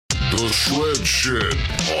The Shred Shed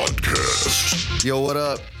Podcast. Yo, what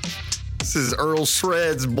up? This is Earl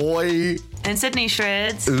Shreds, boy. And Sydney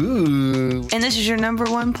Shreds. Ooh. And this is your number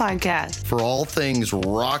one podcast. For all things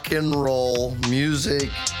rock and roll, music,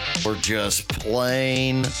 or just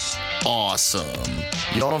plain awesome.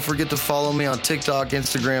 Y'all don't forget to follow me on TikTok,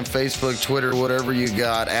 Instagram, Facebook, Twitter, whatever you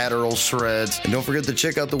got, at Earl Shreds. And don't forget to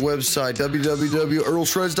check out the website,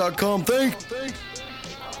 www.earlshreds.com. Thanks.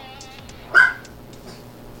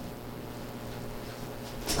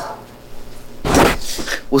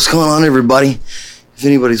 What's going on, everybody? If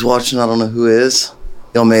anybody's watching, I don't know who is.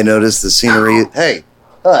 Y'all may notice the scenery. Hey,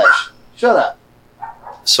 hush. Shut up.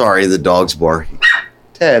 Sorry, the dog's barking.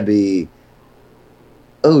 Tabby.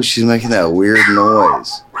 Oh, she's making that weird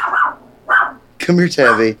noise. Come here,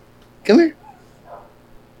 Tabby. Come here.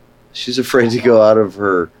 She's afraid to go out of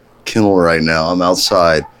her kennel right now. I'm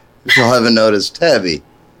outside. If y'all haven't noticed, Tabby.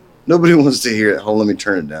 Nobody wants to hear it. Hold on, let me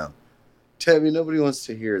turn it down. Tabby, nobody wants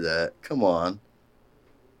to hear that. Come on.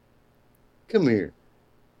 Come here.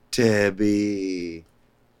 Tabby.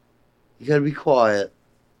 You gotta be quiet.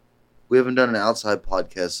 We haven't done an outside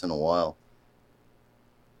podcast in a while.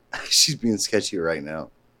 She's being sketchy right now.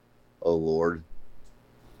 Oh, Lord.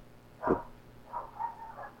 Oh,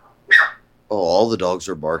 all the dogs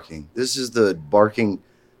are barking. This is the Barking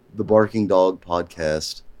Dog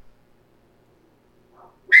podcast.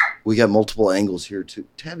 We got multiple angles here, too.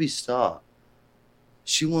 Tabby, stop.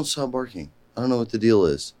 She won't stop barking. I don't know what the deal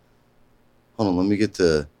is. Hold on, let me get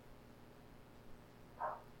the...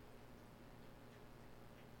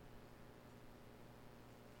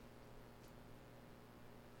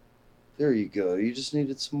 There you go. You just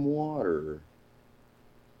needed some water.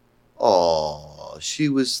 Aw, she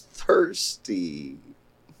was thirsty.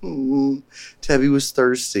 Tabby was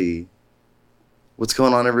thirsty. What's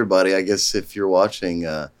going on, everybody? I guess if you're watching,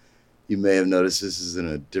 you may have noticed this is in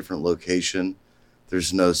a different location.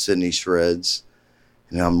 There's no Sydney Shreds.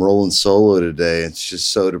 And I'm rolling solo today. It's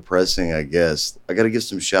just so depressing, I guess. I got to give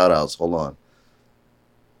some shout-outs. Hold on.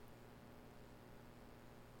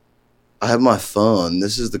 I have my phone.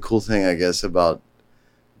 This is the cool thing, I guess, about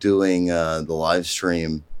doing the live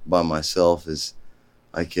stream by myself is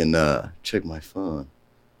I can check my phone.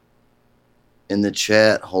 In the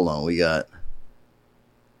chat, hold on, we got...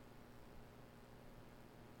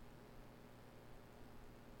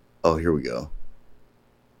 Oh, here we go.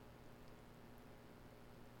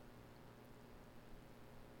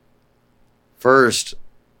 First,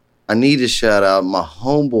 I need to shout out my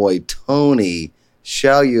homeboy, Tony.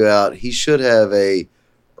 Shout you out. He should have a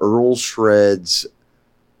Earl Shreds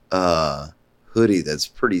hoodie that's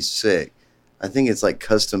pretty sick. I think it's like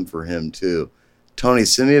custom for him too. Tony,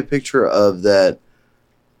 send me a picture of that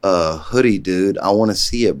hoodie, dude. I want to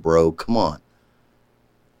see it, bro. Come on.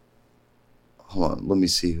 Hold on. Let me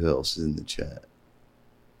see who else is in the chat.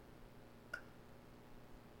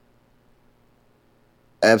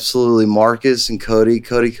 Absolutely. Marcus and Cody.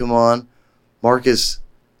 Cody, come on. Marcus,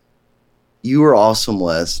 you were awesome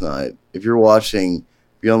last night. If you're watching,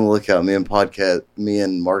 be on the lookout. Me and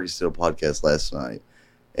Marcus did a podcast last night,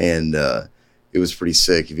 and it was pretty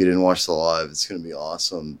sick. If you didn't watch the live, it's going to be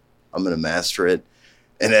awesome. I'm going to master it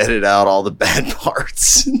and edit out all the bad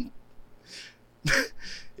parts.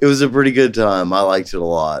 It was a pretty good time. I liked it a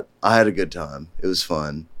lot. I had a good time. It was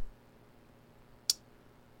fun.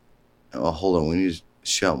 Oh, hold on. We need to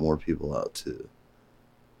shout more people out, too.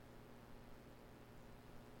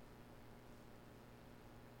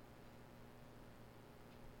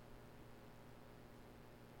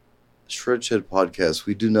 Shred Shed Podcast,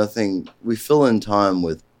 we do nothing. We fill in time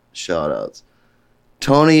with shout outs.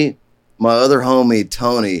 Tony, my other homie,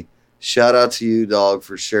 Tony, shout out to you, dog,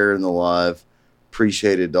 for sharing the live.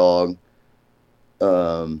 Appreciate it, dog.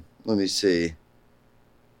 Let me see.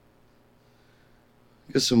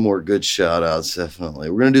 Get some more good shout outs, definitely.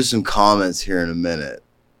 We're going to do some comments here in a minute.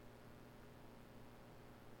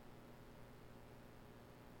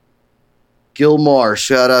 Gilmar,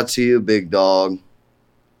 shout out to you, big dog.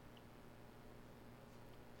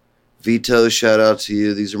 Vito, shout out to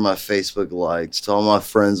you. These are my Facebook likes. To all my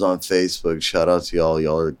friends on Facebook, shout out to y'all.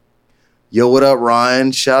 Y'all are... Yo, what up,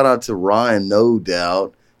 Ryan? Shout out to Ryan, no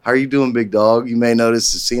doubt. How are you doing, big dog? You may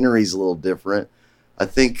notice the scenery's a little different. I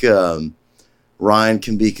think Ryan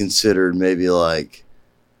can be considered maybe like...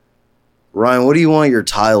 Ryan, what do you want your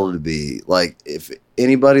title to be? Like, if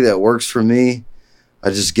anybody that works for me, I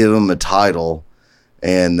just give them a title,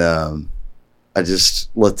 and I just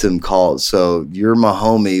let them call it. So you're my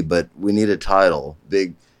homie, but we need a title.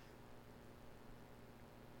 Big.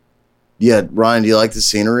 Yeah, Ryan, do you like the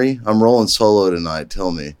scenery? I'm rolling solo tonight.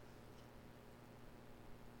 Tell me.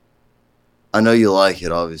 I know you like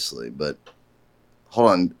it, obviously, but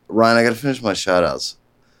hold on. Ryan, I got to finish my shout-outs.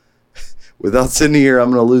 Without sitting here,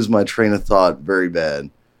 I'm going to lose my train of thought very bad.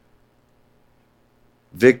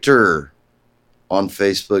 Victor on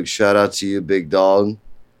Facebook, shout out to you, big dog.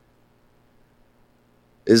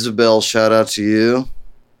 Isabel, shout out to you.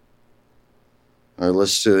 All right,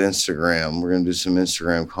 let's do Instagram. We're going to do some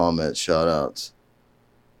Instagram comment shout outs.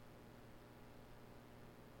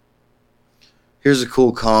 Here's a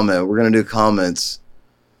cool comment. We're going to do comments.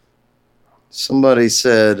 Somebody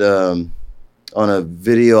said on a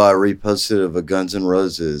video I reposted of a Guns N'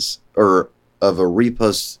 Roses, or of a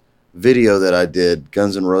repost video that I did,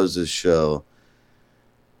 Guns N' Roses show.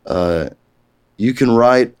 You can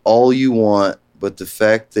write all you want, but the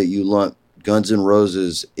fact that you lump Guns N'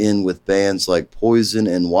 Roses in with bands like Poison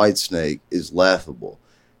and Whitesnake is laughable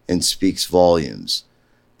and speaks volumes.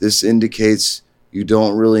 This indicates you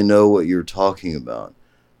don't really know what you're talking about.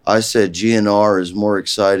 I said GNR is more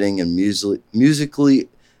exciting and musically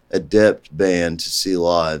adept band to see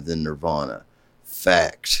live than Nirvana.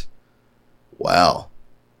 Fact. Wow.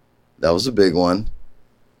 That was a big one.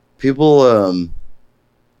 People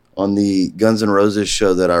on the Guns N' Roses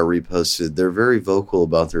show that I reposted, they're very vocal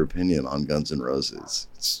about their opinion on Guns N' Roses.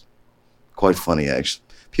 It's quite funny, actually.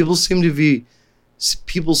 People seem to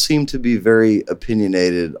be very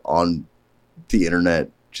opinionated on the internet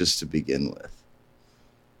just to begin with.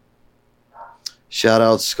 Shout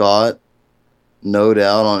out Scott, no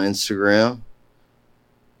doubt, on Instagram.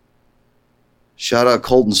 Shout out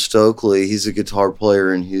Colton Stokely. He's a guitar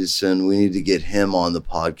player in Houston. We need to get him on the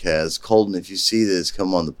podcast. Colton, if you see this,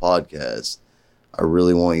 come on the podcast. I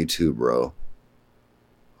really want you to, bro.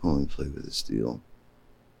 Let me play with this deal.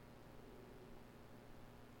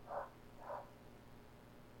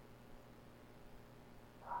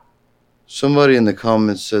 Somebody in the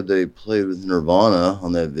comments said they played with Nirvana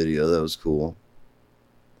on that video. That was cool.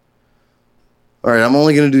 All right, I'm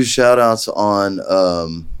only going to do shout-outs on...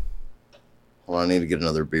 Hold on, I need to get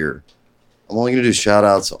another beer. I'm only going to do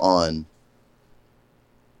shout-outs on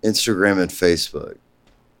Instagram and Facebook.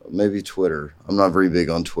 Maybe Twitter. I'm not very big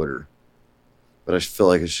on Twitter. But I feel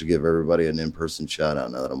like I should give everybody an in-person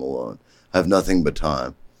shout-out now that I'm alone. I have nothing but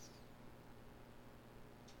time.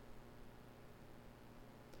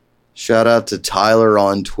 Shout out to Tyler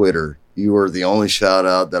on Twitter. You are the only shout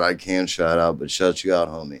out that I can shout out, but shout you out,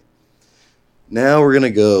 homie. Now we're going to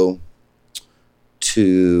go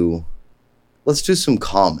to, let's do some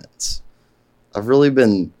comments. I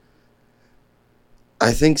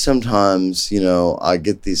think sometimes, I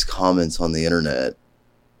get these comments on the internet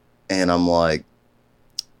and I'm like,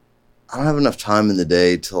 I don't have enough time in the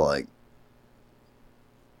day to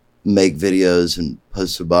make videos and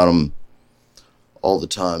post about them all the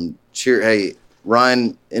time. Hey,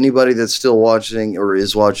 Ryan, anybody that's still watching or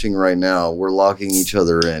is watching right now, we're locking each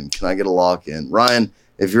other in. Can I get a lock in? Ryan,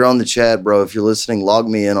 if you're on the chat, bro, if you're listening, log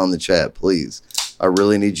me in on the chat, please. I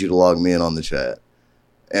really need you to log me in on the chat.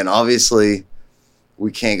 And obviously, we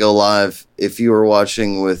can't go live. If you were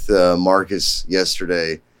watching with Marcus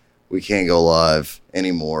yesterday, we can't go live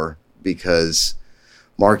anymore because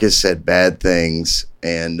Marcus said bad things.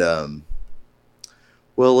 And,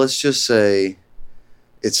 well, let's just say...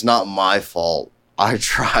 it's not my fault. I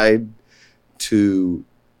tried to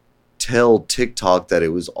tell TikTok that it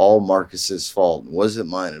was all Marcus's fault. It wasn't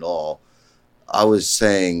mine at all. I was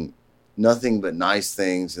saying nothing but nice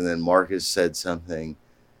things, and then Marcus said something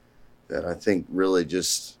that I think really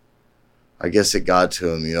just, I guess it got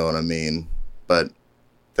to him, you know what I mean? But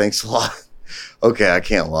thanks a lot. Okay, I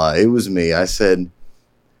can't lie. It was me. I said,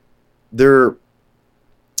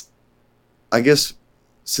 I guess...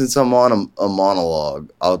 since I'm on a monologue,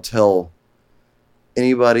 I'll tell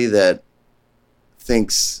anybody that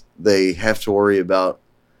thinks they have to worry about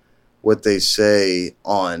what they say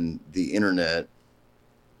on the internet.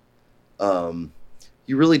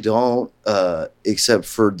 You really don't, except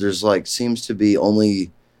for there's seems to be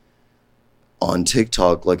only on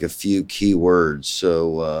TikTok a few keywords.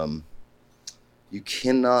 So you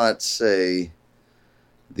cannot say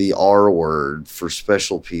the R word for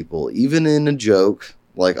special people, even in a joke.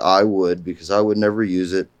 Like I would, because I would never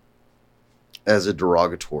use it as a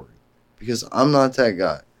derogatory, because I'm not that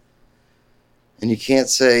guy. And you can't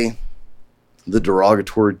say the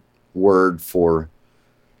derogatory word for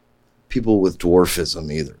people with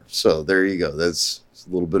dwarfism either. So there you go. That's a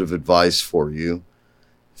little bit of advice for you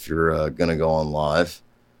if you're going to go on live.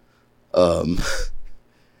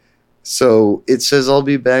 So it says I'll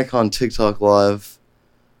be back on TikTok live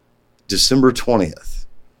December 20th.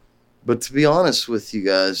 But to be honest with you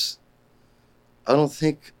guys, I don't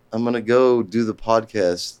think I'm going to go do the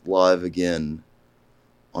podcast live again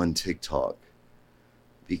on TikTok.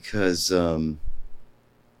 because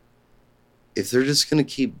if they're just going to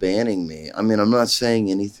keep banning me, I mean, I'm not saying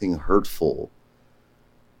anything hurtful.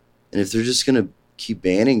 And if they're just going to keep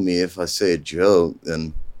banning me if I say a joke,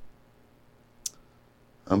 then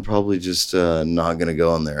I'm probably just not going to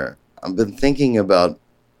go on there. I've been thinking about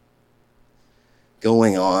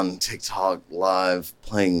going on TikTok live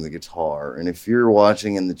playing the guitar. And if you're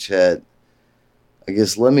watching in the chat, I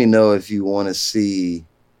guess let me know if you want to see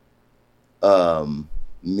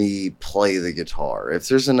me play the guitar. If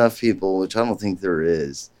there's enough people, which I don't think there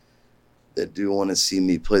is, that do want to see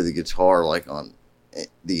me play the guitar like on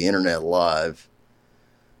the internet live,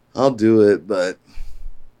 I'll do it. But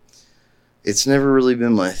it's never really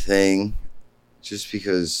been my thing, just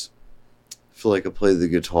because I feel like I play the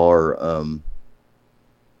guitar, I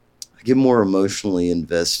get more emotionally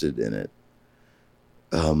invested in it.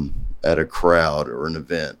 At a crowd or an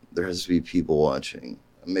event, there has to be people watching.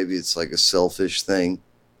 Maybe it's like a selfish thing,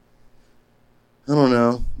 I don't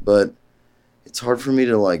know, but it's hard for me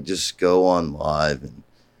to like just go on live and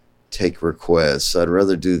take requests. I'd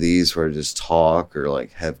rather do these where I just talk or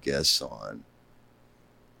like have guests on.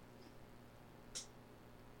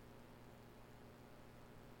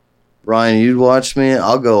 Ryan, you'd watch me?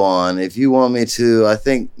 I'll go on if you want me to. I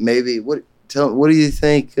think maybe what do you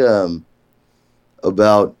think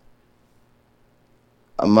about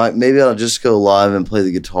maybe I'll just go live and play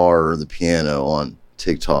the guitar or the piano on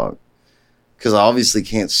TikTok, because I obviously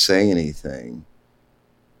can't say anything.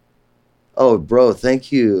 Oh, bro,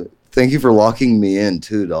 thank you for locking me in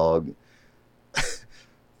too, dog.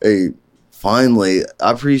 Hey, finally,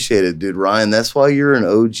 I appreciate it, dude. Ryan, that's why you're an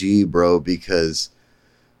OG, bro, because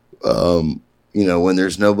when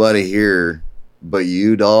there's nobody here but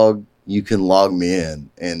you, dog, you can log me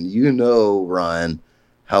in. And Ryan,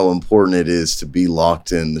 how important it is to be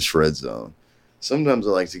locked in the shred zone. Sometimes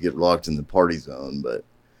I like to get locked in the party zone, but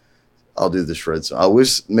I'll do the shred zone. I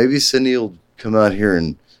wish maybe Sydney will come out here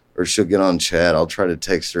or she'll get on chat. I'll try to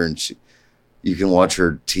text her and you can watch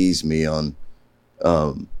her tease me on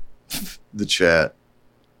the chat.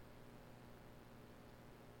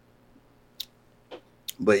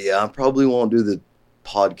 But yeah, I probably won't do the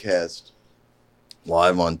podcast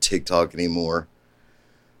live on TikTok anymore.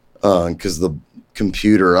 Because the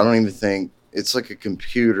computer, I don't even think, it's like a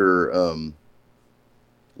computer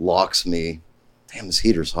locks me. Damn, this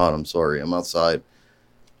heater's hot. I'm sorry. I'm outside.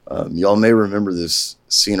 Y'all may remember this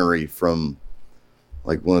scenery from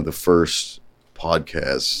like one of the first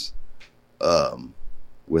podcasts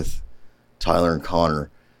with Tyler and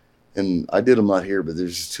Connor. And I did them out here, but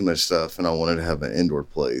there's just too much stuff, and I wanted to have an indoor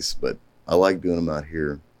place. But I like doing them out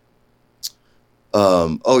here.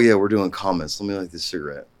 Oh, yeah, we're doing comments. Let me light this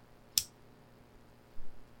cigarette.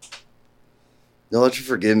 Y'all let you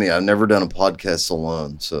forgive me. I've never done a podcast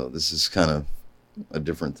alone, so this is kind of a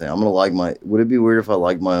different thing. I'm going to would it be weird if I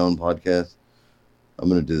liked my own podcast? I'm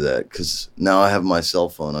going to do that, because now I have my cell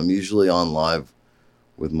phone. I'm usually on live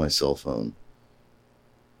with my cell phone.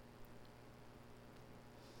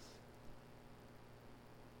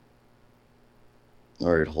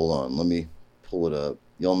 All right, hold on. Let me pull it up.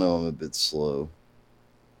 Y'all know I'm a bit slow.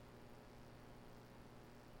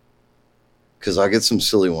 Because I get some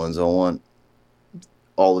silly ones. I want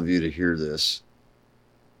all of you to hear this.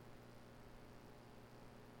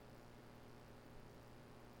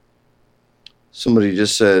 Somebody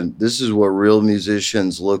just said, this is what real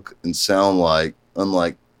musicians look and sound like,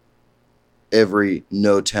 unlike every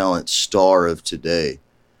no-talent star of today.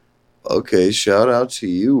 Okay, shout out to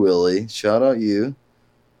you, Willie. Shout out you.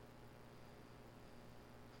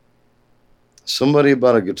 Somebody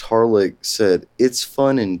about a guitar lick said, it's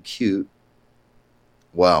fun and cute.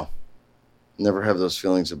 Wow. Never have those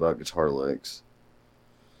feelings about guitar licks.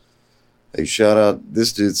 Hey, shout out.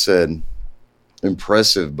 This dude said,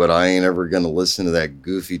 impressive, but I ain't ever going to listen to that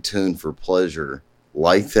goofy tune for pleasure.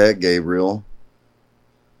 Like that, Gabriel.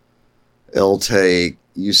 L-Take,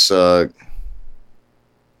 you suck.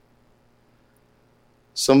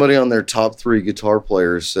 Somebody on their top 3 guitar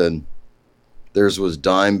players said theirs was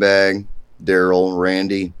Dimebag, Daryl,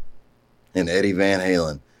 Randy, and Eddie Van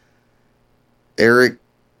Halen. Eric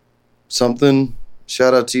something,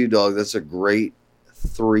 shout out to you, dog. That's a great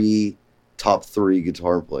top 3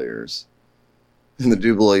 guitar players. And the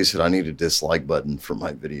dude below said, I need a dislike button for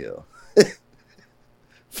my video.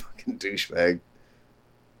 Fucking douchebag.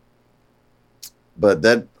 But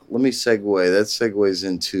let me segue. That segues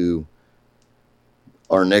into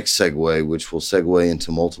our next segue, which will segue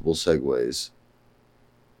into multiple segues.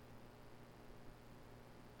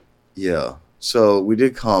 Yeah. So we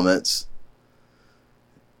did comments.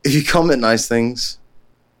 If you comment nice things,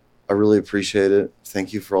 I really appreciate it.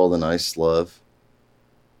 Thank you for all the nice love.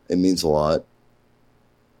 It means a lot.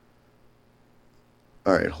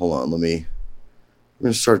 All right, hold on. I'm going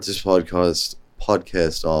to start this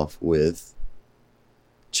podcast off with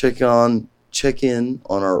check in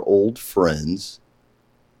on our old friends,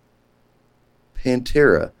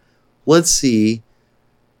 Pantera. Let's see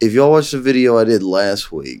if y'all watched the video I did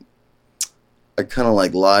last week. I kind of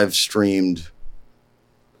like live streamed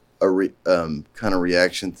a kind of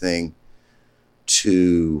reaction thing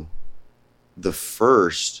to the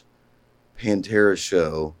first Pantera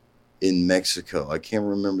show in Mexico. I can't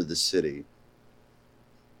remember the city,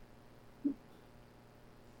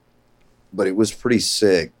 but it was pretty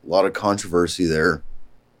sick. A lot of controversy there.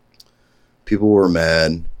 People were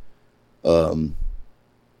mad. It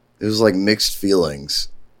was like mixed feelings,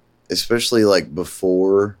 especially like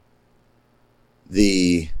before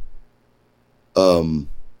the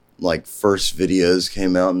like first videos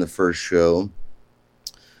came out in the first show.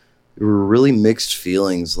 There were really mixed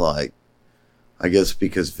feelings, like, I guess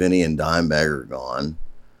because Vinny and Dimebag are gone.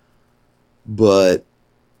 But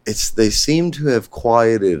they seem to have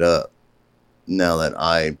quieted up now that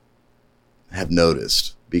I have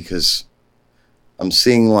noticed, because I'm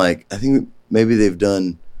seeing, like, I think maybe they've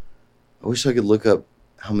done, I wish I could look up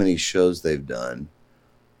how many shows they've done.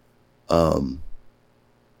 Probably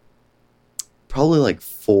like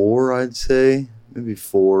 4, I'd say. Maybe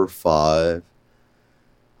 4 or 5.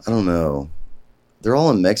 I don't know. They're all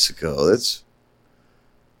in Mexico. That's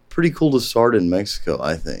pretty cool to start in Mexico,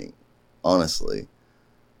 I think. Honestly.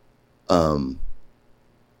 You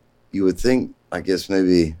would think, I guess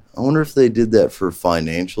maybe, I wonder if they did that for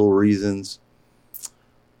financial reasons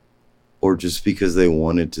or just because they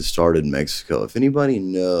wanted to start in Mexico. If anybody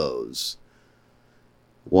knows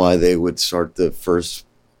why they would start the first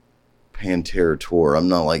Pantera tour, I'm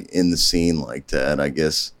not like in the scene like that. I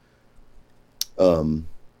guess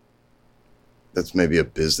that's maybe a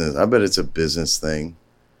business. I bet it's a business thing.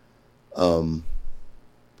 But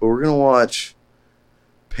we're going to watch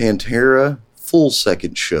Pantera full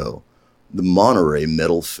second show, the Monterrey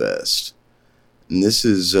Metal Fest. And this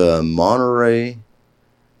is Monterrey,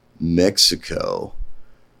 Mexico.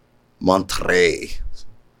 Monterrey.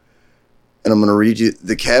 And I'm going to read you,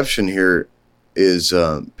 the caption here is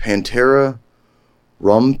Pantera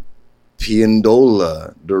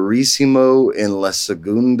rompiéndola durísimo en la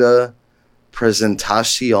segunda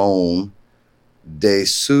presentación de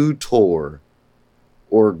su tour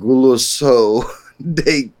orgulloso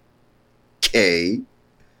de que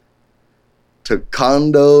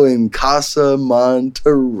tocando en Casa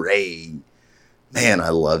Monterrey. Man, I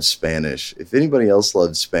love Spanish. If anybody else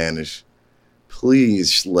loves Spanish,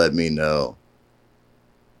 please let me know.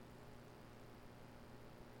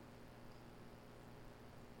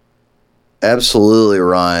 Absolutely,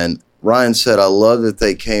 Ryan. Ryan said, I love that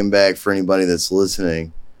they came back, for anybody that's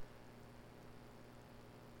listening.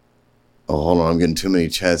 Oh, hold on. I'm getting too many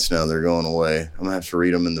chats now. They're going away. I'm going to have to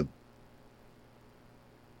read them in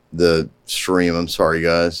the stream. I'm sorry,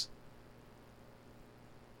 guys.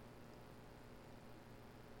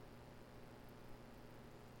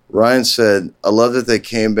 Ryan said, I love that they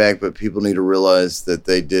came back, but people need to realize that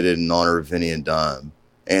they did it in honor of Vinny and Dime.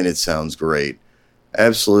 And it sounds great.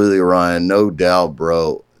 Absolutely, Ryan. No doubt,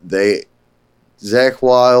 bro. Zakk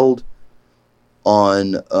Wylde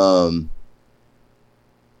on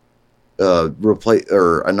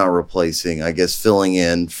not replacing, I guess filling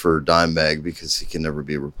in for Dimebag because he can never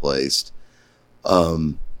be replaced.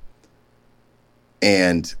 And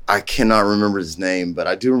I cannot remember his name, but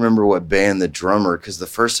I do remember what band the drummer, because the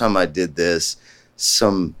first time I did this,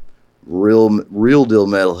 some real deal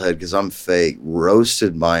metalhead, because I'm fake,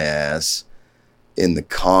 roasted my ass in the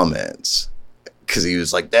comments, because he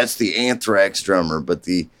was like, that's the Anthrax drummer, but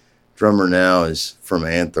the drummer now is from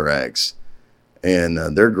Anthrax, and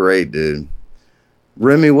they're great, dude.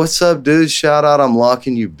 Remy, what's up, dude? Shout out. I'm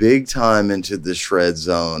locking you big time into the shred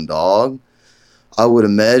zone, dog. I would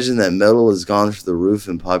imagine that metal has gone through the roof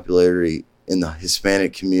in popularity in the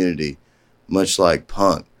Hispanic community, much like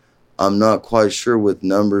punk. I'm not quite sure with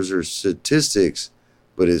numbers or statistics,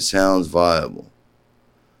 but it sounds viable.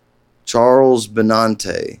 Charles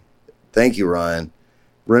Benante. Thank you, Ryan.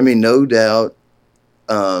 Remy, no doubt.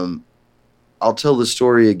 I'll tell the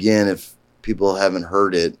story again if people haven't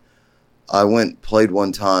heard it. I played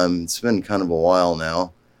one time. It's been kind of a while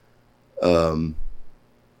now.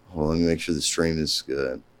 Hold on, let me make sure the stream is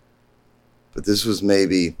good. But this was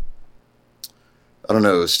maybe, I don't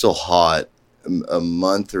know, it was still hot, a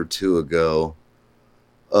month or two ago.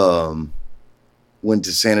 Went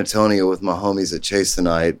to San Antonio with my homies at Chase the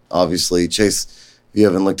Night. Obviously, Chase, if you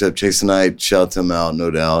haven't looked up Chase the Night, shout them out,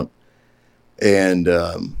 no doubt. And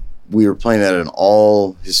we were playing at an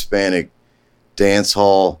all Hispanic dance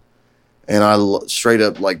hall, and straight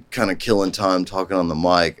up like kind of killing time talking on the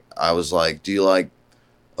mic. I was like, "Do you like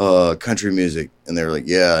country music?" And they were like,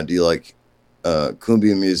 "Yeah." "Do you like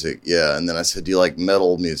cumbia music?" "Yeah." And then I said, "Do you like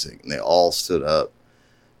metal music?" And they all stood up.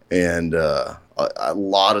 And a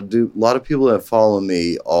lot of people that follow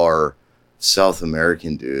me are South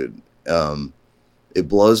American, dude. It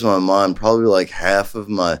blows my mind. Probably like half of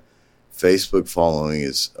my Facebook following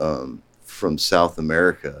is from South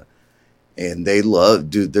America, and they love,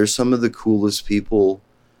 dude. They're some of the coolest people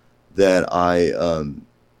that I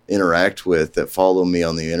interact with that follow me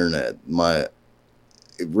on the internet.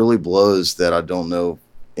 It really blows that I don't know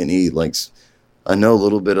any, like, I know a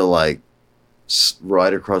little bit of like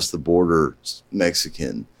right across the border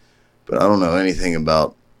Mexican, but I don't know anything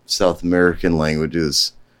about South American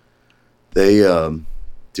languages. They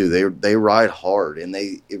they ride hard, and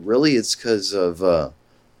it's because of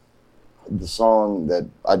the song that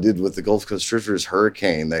I did with the Gulf Coast Drifters,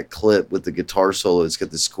 Hurricane, that clip with the guitar solo. It's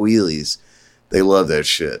got the squealies. They love that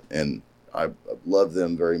shit, and I love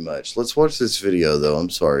them very much. Let's watch this video, though. I'm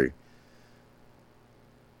sorry.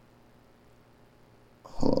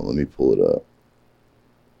 Hold on, let me pull it up.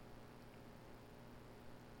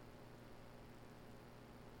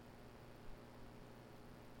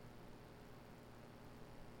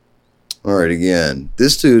 All right, again,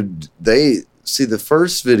 this dude, the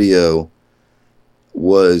first video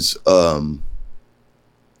was,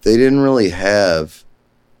 they didn't really have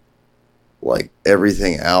like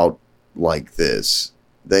everything out like this.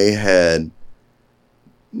 They had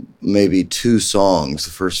maybe 2 songs,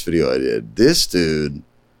 the first video I did. This dude,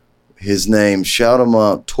 his name, shout him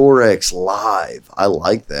out, Torex Live. I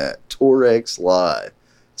like that. Torex Live.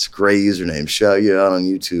 It's a great username. Shout you out on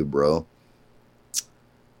YouTube, bro.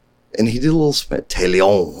 And he did a little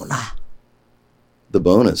Teleon, the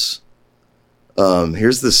bonus.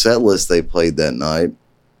 Here's the set list they played that night.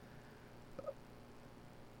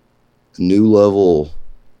 New Level,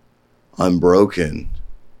 I'm Broken,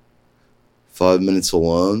 5 Minutes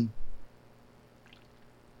Alone,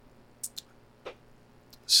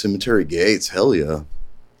 Cemetery Gates, hell yeah.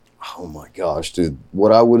 Oh my gosh, dude.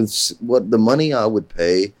 What the money I would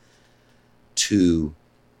pay to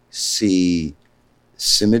see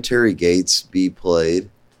Cemetery Gates be played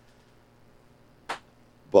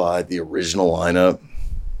by the original lineup,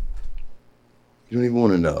 you don't even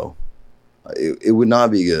want to know. It would not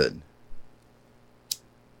be good.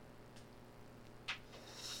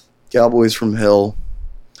 Cowboys from Hell,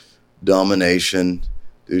 Domination.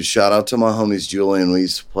 Dude, shout out to my homies Julian. We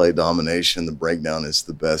used to play Domination. The breakdown is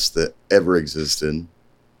the best that ever existed.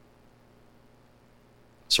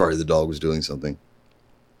 Sorry, the dog was doing something.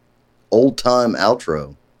 Old Time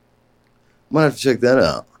Outro. Might have to check that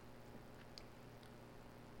out.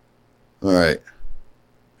 All right.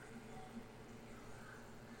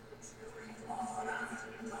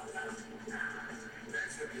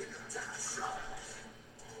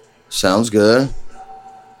 Sounds good.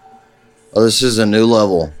 Oh, this is a New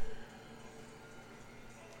Level.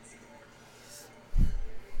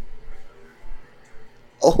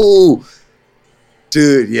 Oh,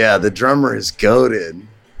 dude, yeah, the drummer is goated.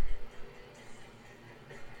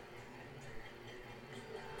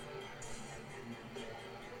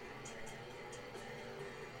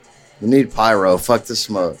 We need pyro. Fuck the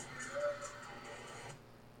smoke.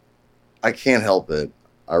 I can't help it.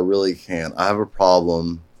 I really can't. I have a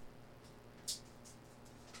problem.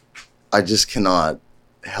 I just cannot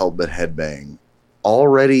help but headbang.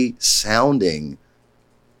 Already sounding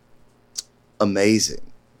amazing.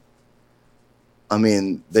 I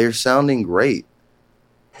mean, they're sounding great.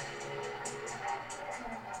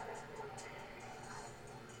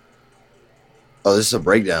 Oh, this is a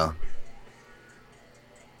breakdown.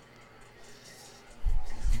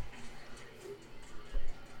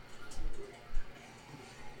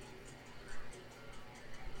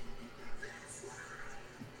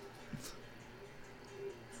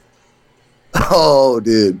 Oh,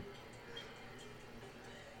 dude.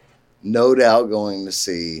 No doubt going to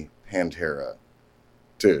see Pantera.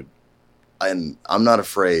 Dude, I'm not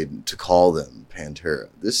afraid to call them Pantera.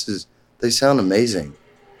 They sound amazing.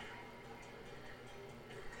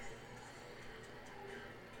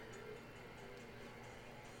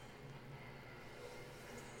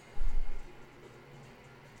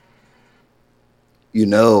 You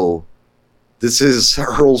know, this is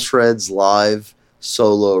Earl Shred's live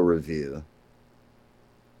solo review.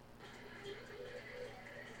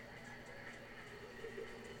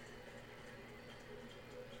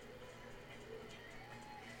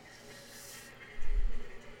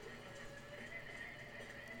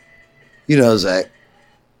 You know, Zach,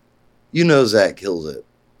 You know Zach kills it.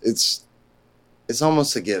 It's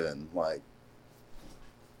almost a given. Like,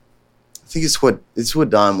 I think it's what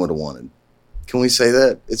Dime would have wanted. Can we say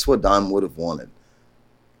that? It's what Dime would have wanted.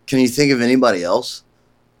 Can you think of anybody else?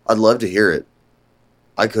 I'd love to hear it.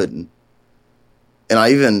 I couldn't. And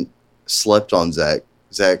I even slept on Zach.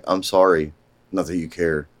 Zach, I'm sorry. Not that you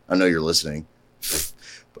care. I know you're listening.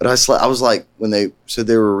 But I was like, when they said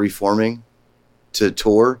they were reforming to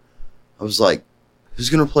tour, I was like, who's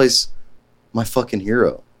going to replace my fucking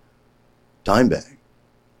hero? Dimebag.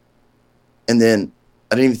 And then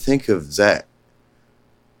I didn't even think of Zach.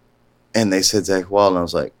 And they said Zach Wild, and I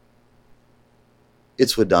was like,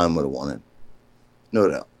 it's what Dime would have wanted. No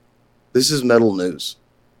doubt. This is metal news.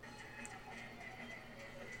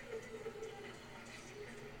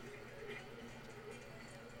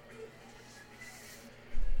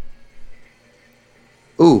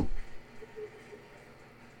 Ooh.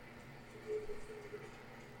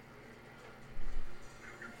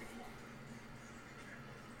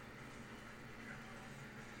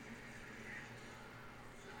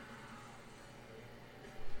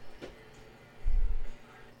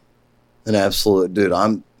 An absolute dude.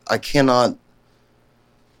 I'm about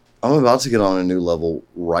to get on a new level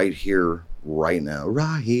right here, right now.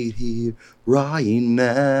 Right here, right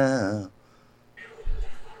now.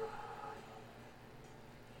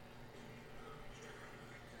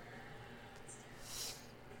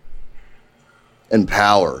 And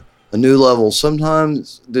power. A new level.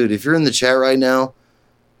 Sometimes, dude, if you're in the chat right now,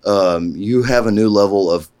 you have a new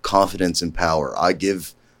level of confidence and power.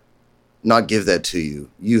 Not give that to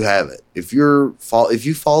you. You have it. If you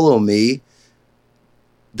follow me,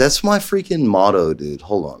 that's my freaking motto, dude.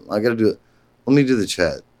 Hold on. I gotta do it. Let me do the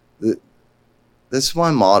chat. That's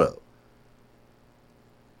my motto.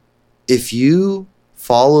 If you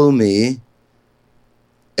follow me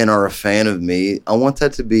and are a fan of me, I want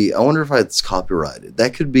that to be, I wonder if it's copyrighted.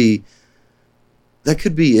 That could be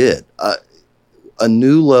it. A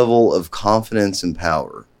new level of confidence and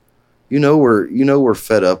power. We're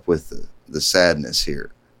fed up with the sadness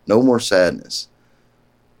here. No more sadness.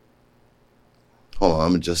 Hold on,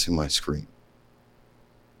 I'm adjusting my screen.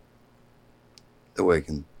 That way I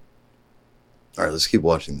can... Alright, let's keep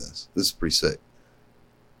watching this. This is pretty sick.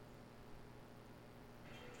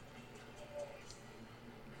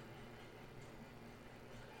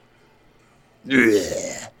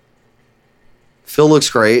 Yeah. Phil looks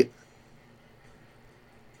great.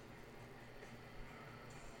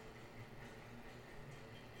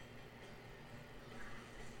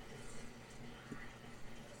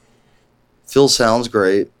 Phil sounds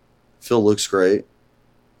great. Phil looks great.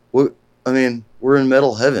 We're in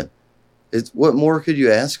metal heaven. What more could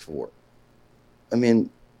you ask for? I mean,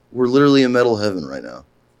 we're literally in metal heaven right now.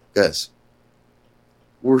 Guys,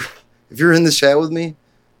 if you're in the chat with me,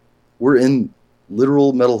 we're in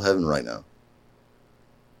literal metal heaven right now.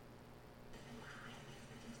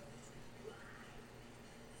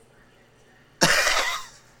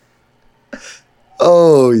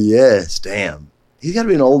 Oh, yes. Damn. He's got to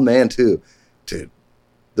be an old man, too. Dude,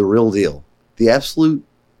 the real deal. The absolute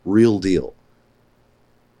real deal.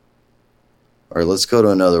 All right, let's go to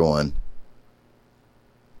another one.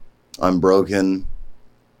 I'm broken.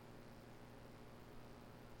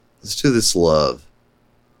 Let's do this love.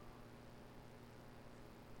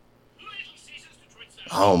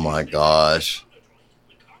 Oh my gosh.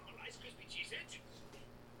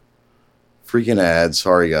 Freaking ads.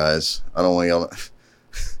 Sorry guys. I don't want y'all.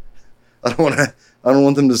 I don't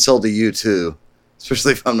want them to sell to you too.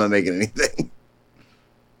 Especially if I'm not making anything.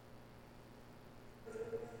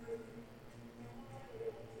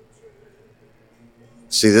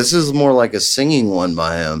 See, this is more like a singing one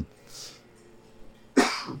by him.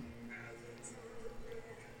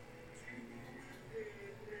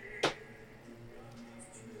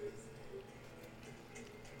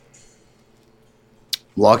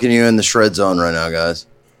 Locking you in the shred zone right now, guys.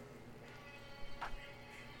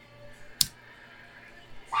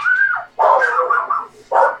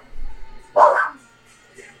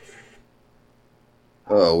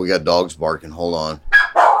 Oh, we got dogs barking. Hold on.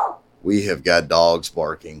 We have got dogs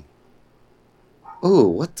barking. Oh,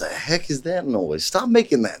 what the heck is that noise? Stop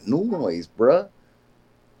making that noise, bruh.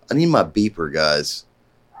 I need my beeper, guys.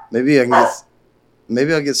 Maybe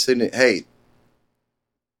I'll get Sydney. Hey.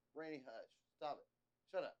 Rainy, hush. Stop it.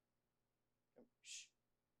 Shut up. Shh.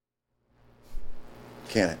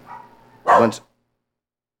 Can't it? Rain.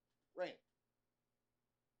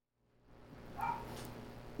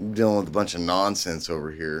 I'm dealing with a bunch of nonsense over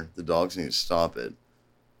here. The dogs need to stop it.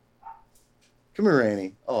 Come here,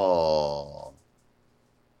 Rainy. Oh,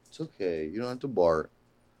 it's okay. You don't have to bark.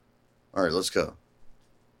 All right, let's go.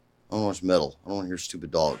 I don't watch metal. I don't want to hear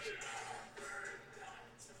stupid dogs.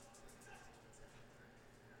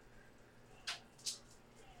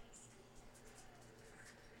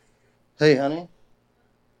 Hey, honey.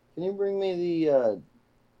 Can you bring me the,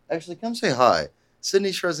 actually, come say hi.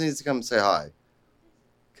 Sydney Shreds needs to come say hi.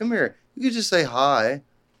 Come here. You could just say hi.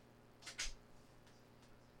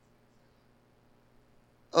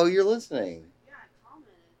 Oh, you're listening. Yeah, I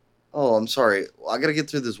commented. Oh, I'm sorry. I got to get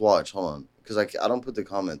through this watch. Hold on. Because I don't put the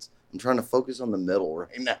comments. I'm trying to focus on the middle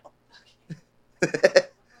right now.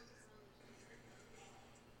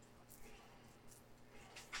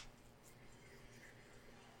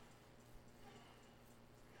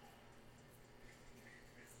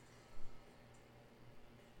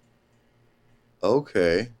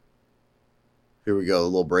 Okay. Here we go. A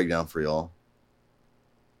little breakdown for y'all.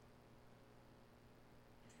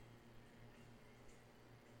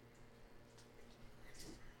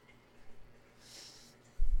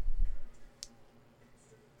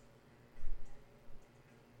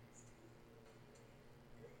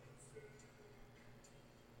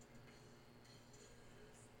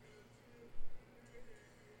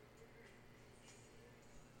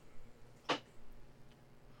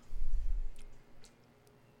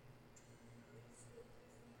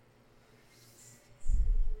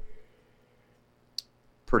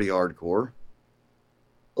 Pretty hardcore.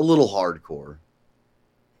 A little hardcore.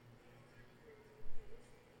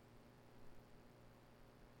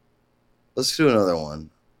 Let's do another one.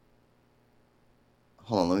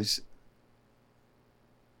 Hold on, let me see.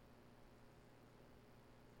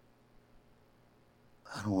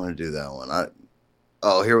 I don't want to do that one.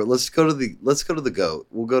 Here, let's go to the goat.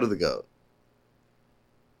 We'll go to the goat.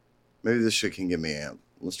 Maybe this shit can get me amped.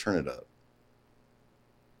 Let's turn it up.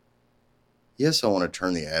 Yes, I want to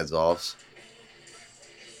turn the ads off.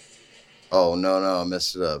 Oh, no, I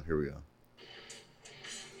messed it up. Here we go.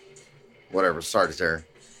 Whatever, start it there.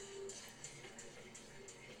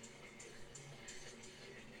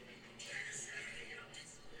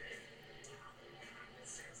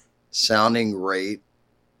 Sounding great.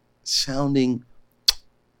 Sounding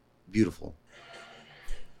beautiful.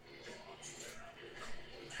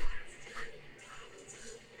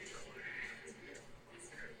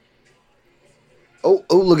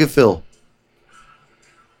 Oh, look at Phil.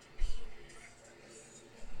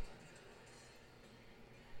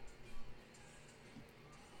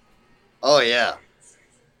 Oh, yeah.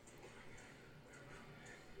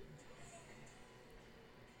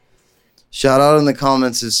 Shout out in the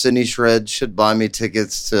comments if Sydney Shred should buy me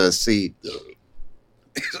tickets to see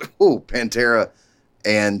Pantera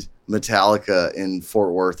and Metallica in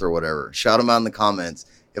Fort Worth or whatever. Shout them out in the comments.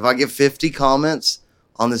 If I get 50 comments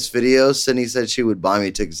on this video, Sydney said she would buy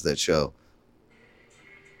me tickets to that show.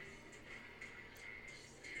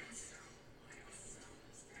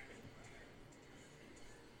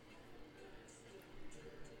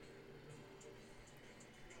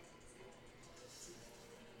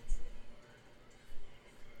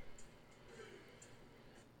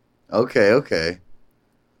 Okay.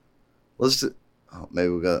 Let's do... Oh, maybe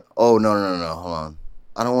we got... Oh, no. Hold on.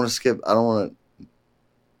 I don't want to skip... I don't want to...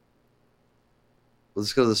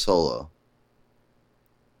 Let's go to the solo.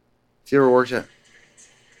 If you ever worked at...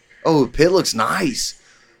 Oh, the pit looks nice.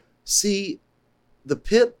 See, the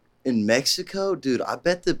pit in Mexico, dude, I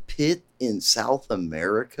bet the pit in South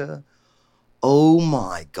America... Oh,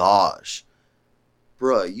 my gosh.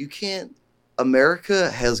 Bruh, you can't... America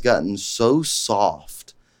has gotten so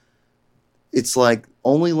soft. It's like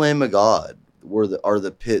only Lamb of God are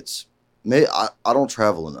the pits. I don't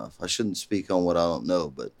travel enough. I shouldn't speak on what I don't know,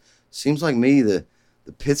 but seems like me the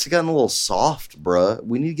pits have gotten a little soft, bruh.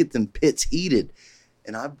 We need to get them pits heated.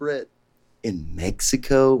 And I bet in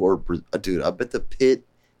Mexico dude, I bet the pit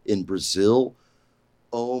in Brazil.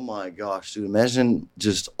 Oh my gosh, dude! Imagine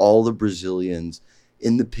just all the Brazilians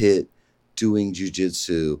in the pit doing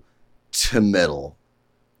jiu-jitsu to metal.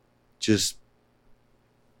 Just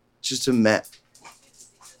a mat.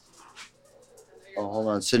 Oh, hold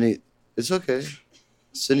on, Sydney. It's okay.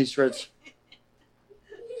 Sydney Stretch.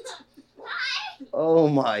 Oh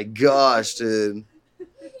my gosh, dude.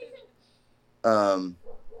 Wow,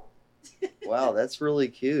 that's really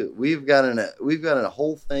cute. We've got a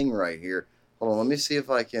whole thing right here. Hold on, let me see if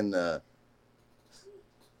I can.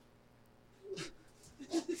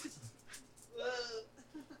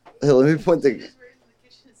 Hey, let me point the.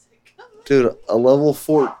 Dude, a level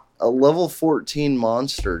 14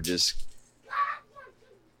 monster just.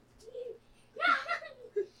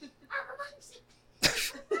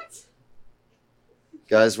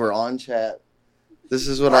 Guys, we're on chat. This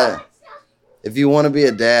is what if you want to be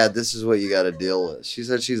a dad, this is what you got to deal with. She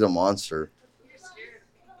said she's a monster.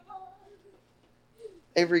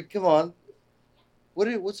 Avery, come on.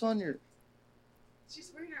 What's on your...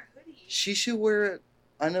 She's wearing her hoodie. She should wear it.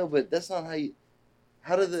 I know, but that's not how you...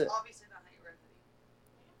 How do That's the... obviously not how you wear a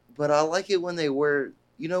hoodie. But I like it when they wear...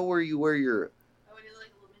 You know where you wear your... Oh, and you're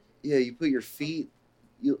like a little midget? Yeah, you put your feet...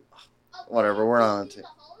 You... Oh, Whatever, we're not on through tape.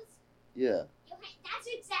 the holes? Yeah. That's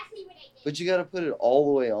exactly what I did. But you got to put it all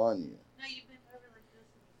the way on you. No, you bend over like this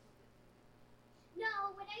and you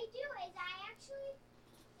No, what I do is I actually,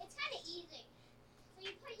 it's kind of easy. So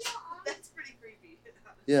you put your flip it. That's pretty creepy.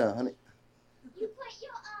 honestly. Yeah, honey. you put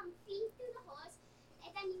your feet through the holes,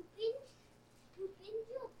 and then you bend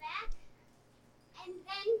your back, and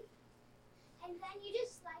then you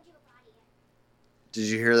just slide your body in. Did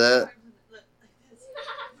you hear that? Arms in the- look, like this.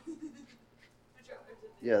 Put your arms in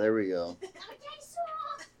the- Yeah, there we go. Okay, so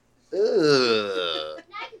Ugh.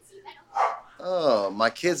 now I can see better. Oh, my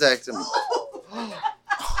kid's acting...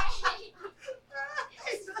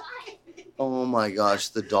 It's fine. Oh my gosh,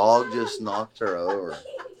 the dog just knocked her over. Are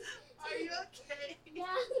you okay? No.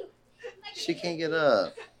 She can't get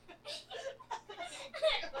up.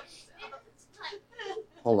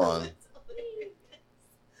 Hold on. Here,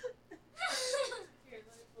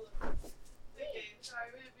 let me pull up. Okay,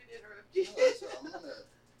 sorry, we didn't mean to interrupt you.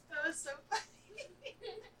 That was so funny.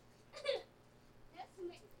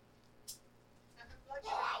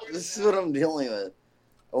 This is what I'm dealing with.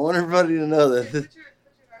 I want everybody to know that Put your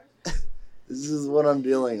arms. this is what I'm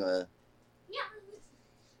dealing with.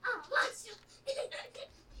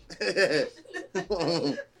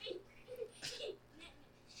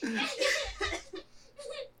 Alright,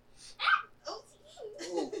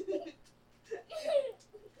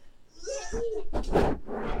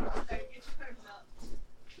 get your arms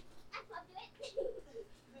out.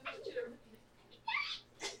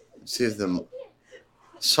 See if the...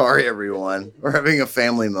 Sorry, everyone. We're having a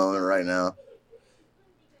family moment right now.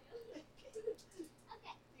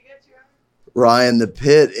 You got your arm? Ryan, the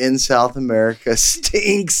pit in South America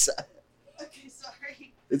stinks. Okay,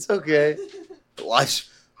 sorry. It's okay.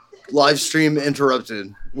 Live stream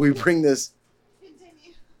interrupted. We bring this...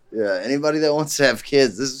 Continue. Yeah, anybody that wants to have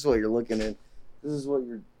kids, this is what you're looking at. This is what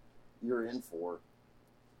you're in for.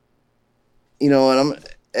 You know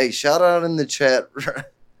what? Hey, shout out in the chat.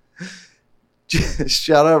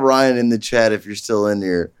 Shout out Ryan in the chat if you're still in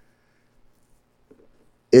here.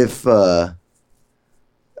 If you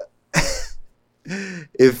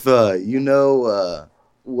know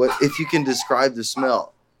what, if you can describe the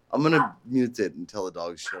smell. I'm gonna mute it and tell the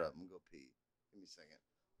dog to shut up. I'm gonna go pee. Give me a second.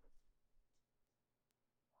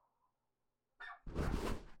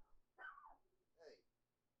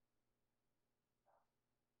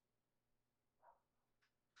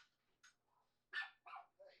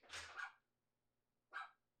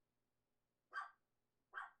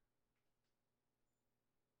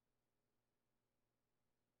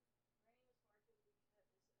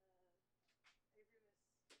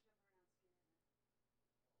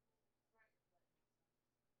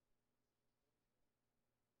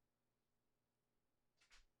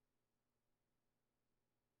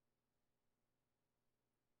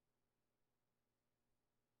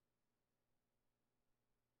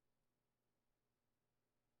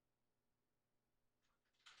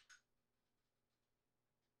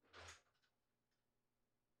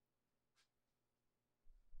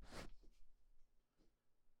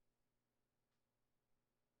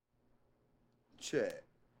 Chat.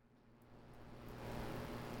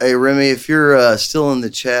 Hey Remy, if you're still in the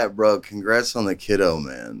chat, bro, congrats on the kiddo,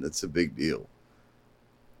 man. That's a big deal.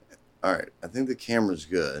 All right, I think the camera's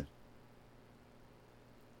good.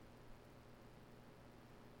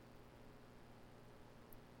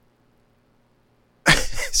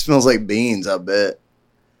 It smells like beans, I bet.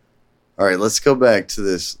 All right, let's go back to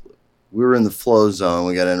this. We were in the flow zone.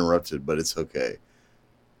 We got interrupted, but it's okay.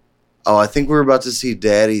 Oh, I think we're about to see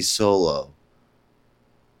Daddy solo.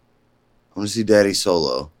 I want to see Daddy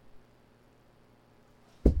solo.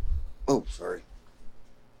 Oh, sorry.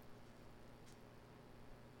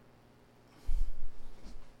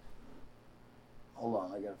 Hold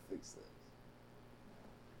on, I gotta fix this.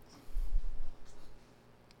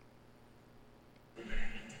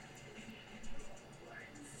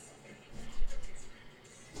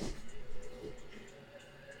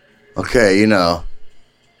 Okay, you know.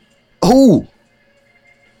 Oh!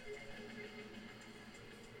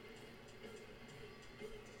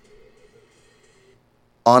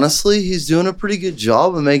 Honestly, he's doing a pretty good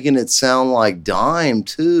job of making it sound like Dime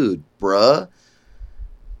too, bruh.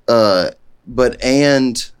 But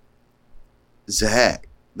and Zach,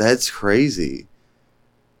 that's crazy.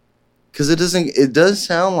 Cause it does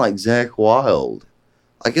sound like Zach Wilde.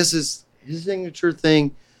 I guess it's his signature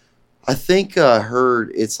thing I think I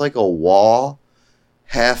heard it's like a wah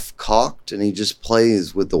half cocked, and he just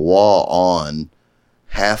plays with the wah on,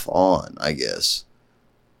 half on, I guess.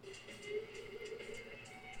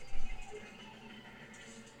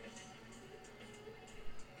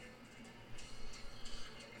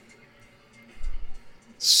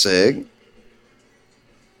 Sick.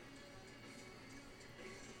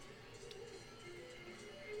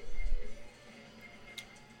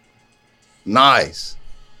 Nice.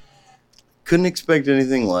 Couldn't expect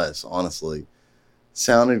anything less, honestly.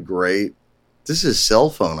 Sounded great. This is cell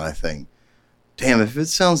phone, I think. Damn, if it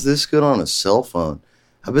sounds this good on a cell phone,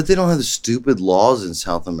 I bet they don't have the stupid laws in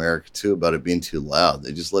South America, too, about it being too loud.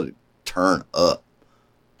 They just let it turn up.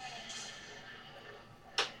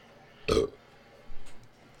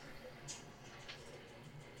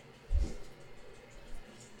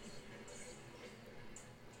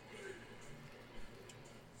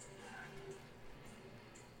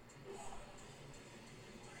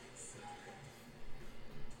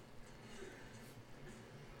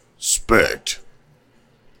 Spect.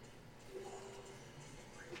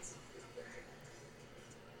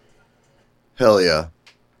 Hell yeah.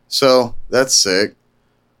 So, that's sick.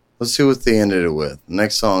 Let's see what they ended it with. The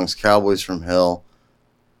next song is Cowboys from Hell.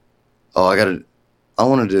 Oh, I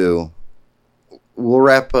want to do, we'll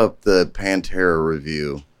wrap up the Pantera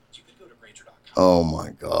review. You could go to Granger.com. Oh my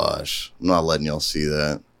gosh. I'm not letting y'all see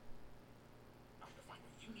that. To find what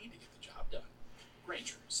you need to get the job done.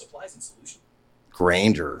 Granger, supplies and solutions.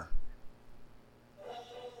 Granger.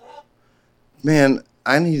 Man,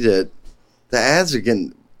 I need it. The ads are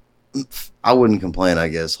getting, I wouldn't complain, I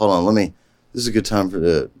guess. Hold on, this is a good time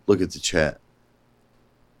to look at the chat.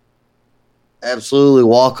 Absolutely,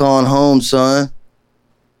 walk on home, son.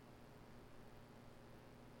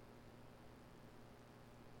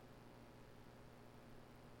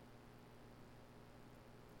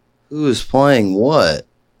 Who is playing what?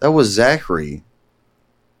 That was Zachary.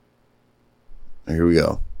 Here we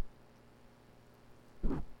go.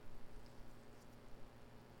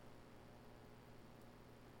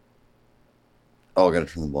 Oh, I gotta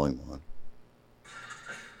turn the volume on.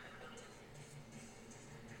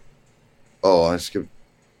 Oh, I skipped.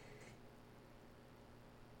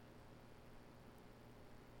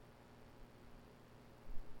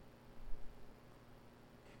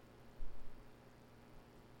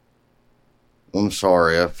 I'm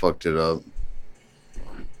sorry, I fucked it up.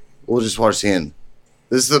 We'll just watch the end.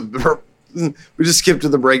 This is we just skipped to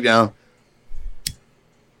the breakdown.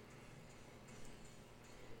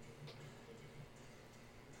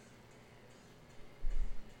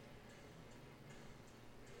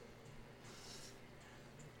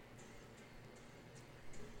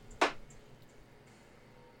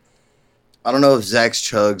 I don't know if Zach's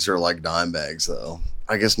chugs are like Dimebag's, though.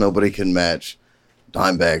 I guess nobody can match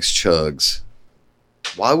Dimebag's chugs.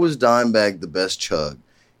 Why was Dimebag the best chug?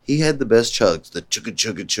 He had the best chugs. The chugga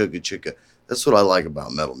chugga chugga chugga. That's what I like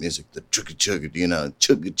about metal music. The chugga chugga, you know,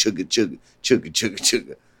 chugga chugga chugga chugga chugga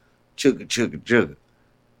chugga chugga chugga chugga.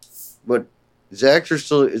 But Zach's are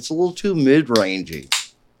still, it's a little too mid-rangey.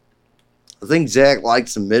 I think Zach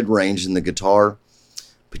likes the mid-range in the guitar.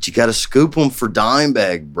 But you got to scoop them for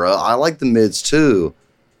Dimebag, bro. I like the mids too.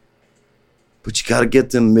 But you got to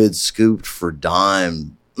get them mids scooped for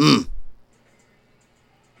Dime.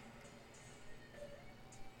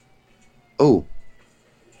 Oh.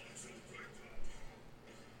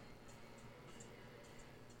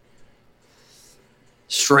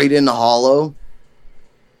 Straight into hollow.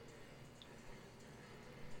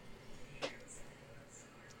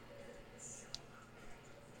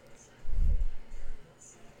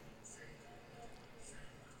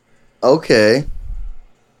 Okay.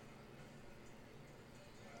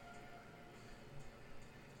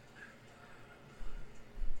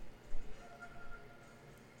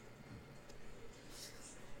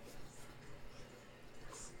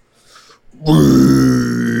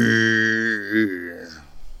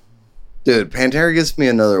 Dude, Pantera gets me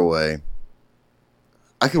another way.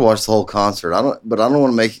 I could watch the whole concert. But I don't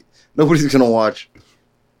want to make. Nobody's gonna watch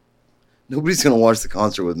the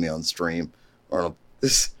concert with me on stream. Or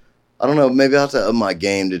this. I don't know. Maybe I'll have to up my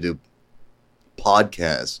game to do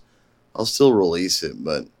podcasts. I'll still release it,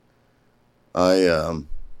 but oh,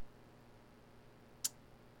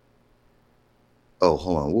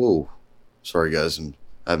 hold on. Whoa. Sorry, guys.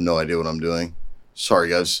 I have no idea what I'm doing. Sorry,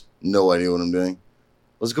 guys. No idea what I'm doing.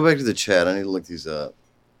 Let's go back to the chat. I need to look these up.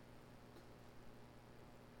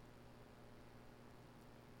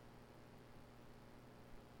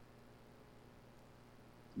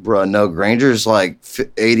 Bruh, no, Granger's like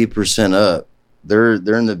 80% up. They're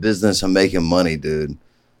in the business of making money, dude.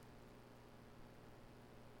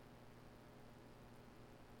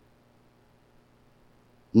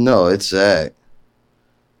 No, it's Zach.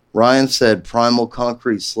 Ryan said Primal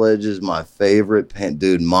Concrete Sledge is my favorite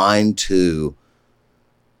dude, mine too.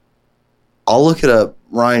 I'll look it up.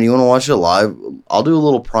 Ryan, you want to watch it live? I'll do a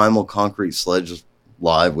little Primal Concrete Sledge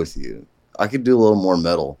live with you. I could do a little more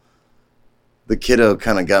metal. The kiddo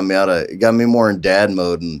kind of got me more in dad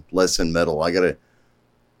mode and less in metal. Hold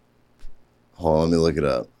on, let me look it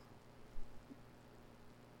up.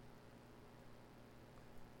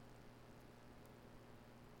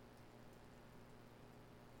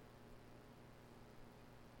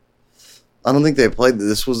 I don't think they played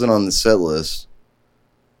this. Wasn't on the set list.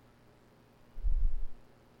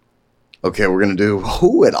 Okay, we're gonna do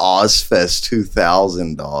at Ozfest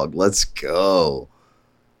 2000, dog. Let's go.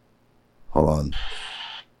 Hold on.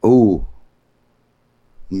 Ooh.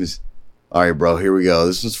 All right, bro. Here we go.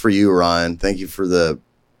 This is for you, Ryan. Thank you for the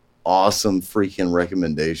awesome freaking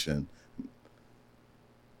recommendation.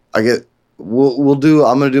 We'll do.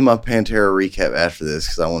 I'm gonna do my Pantera recap after this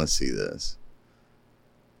because I want to see this.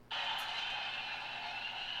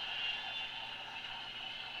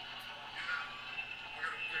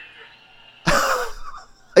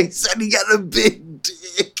 I said he got a big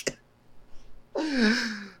dick.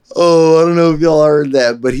 Oh, I don't know if y'all heard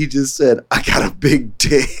that, but he just said, I got a big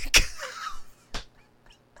dick.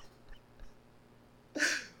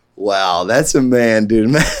 Wow, that's a man, dude.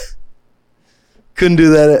 Man, couldn't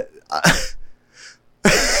do that.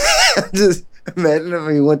 Just imagine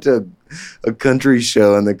if he went to a country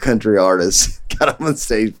show and the country artist got up on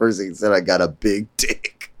stage first and said, I got a big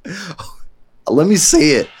dick. Let me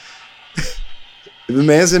see it. If the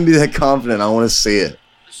man's gonna be that confident, I want to see it.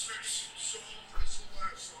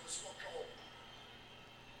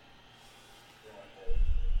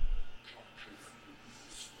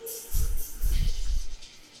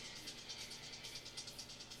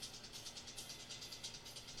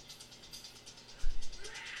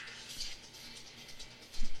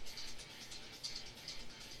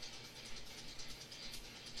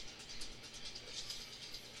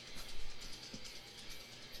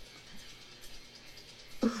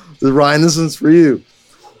 Ryan, this one's for you.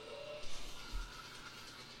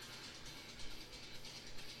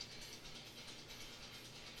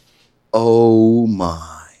 Oh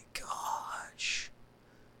my gosh.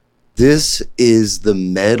 This is the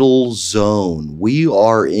metal zone. We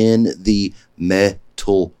are in the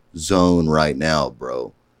metal zone right now,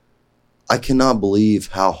 bro. I cannot believe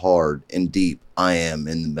how hard and deep I am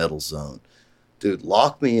in the metal zone. Dude,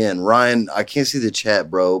 lock me in. Ryan, I can't see the chat,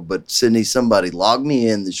 bro, but Sydney, somebody log me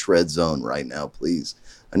in the shred zone right now, please.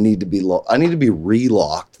 I need to be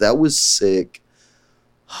relocked. That was sick.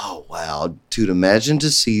 Oh, wow. Dude, imagine to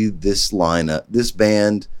see this lineup, this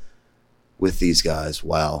band with these guys.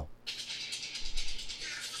 Wow.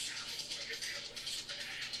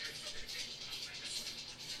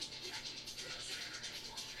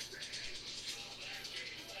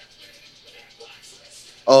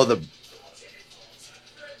 Oh,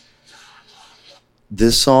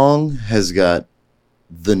 this song has got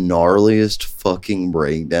the gnarliest fucking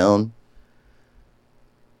breakdown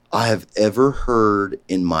I have ever heard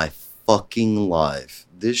in my fucking life.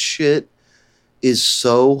 This shit is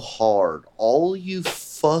so hard. All you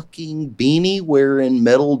fucking beanie wearing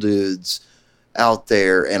metal dudes out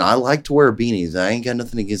there, and I like to wear beanies. I ain't got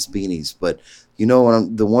nothing against beanies, but you know,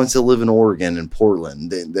 the ones that live in Oregon and Portland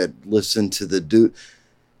that listen to the dude,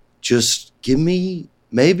 just give me,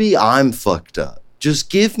 maybe I'm fucked up.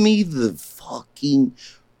 Just give me the fucking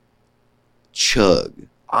chug.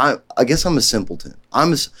 I guess I'm a simpleton. I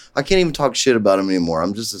can't even talk shit about him anymore.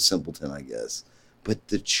 I'm just a simpleton, I guess. But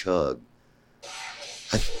the chug.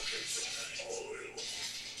 I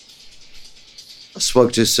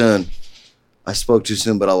spoke too soon.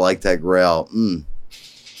 But I like that growl.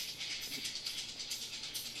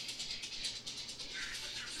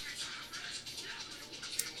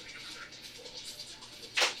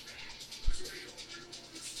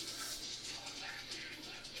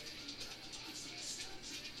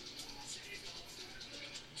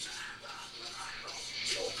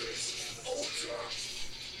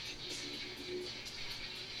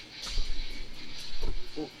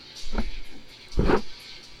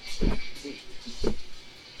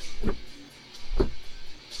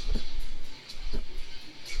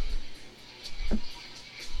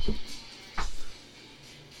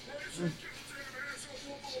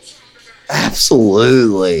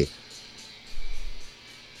 Absolutely.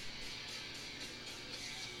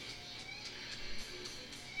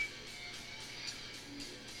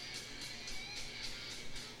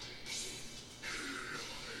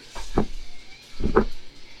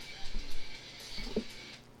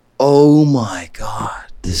 Oh my God.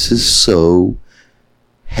 This is so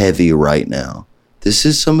heavy right now. This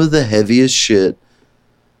is some of the heaviest shit.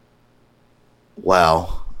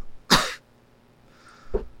 Wow.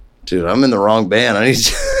 Dude, I'm in the wrong band. I need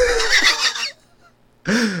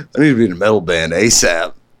to be in a metal band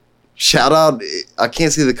ASAP. Shout out. I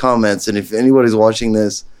can't see the comments, and if anybody's watching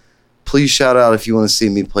this, please shout out if you want to see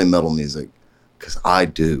me play metal music, because I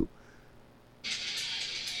do.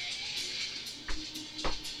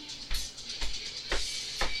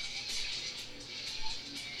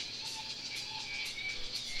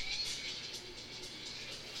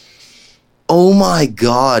 Oh my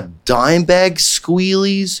God, Dimebag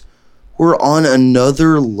squealies were on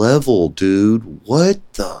another level, dude. What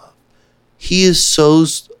the? He is so...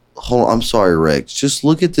 Hold on, I'm sorry, Rex. Just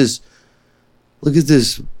look at this. Look at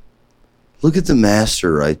this. Look at the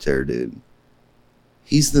master right there, dude.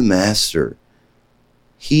 He's the master.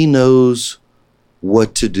 He knows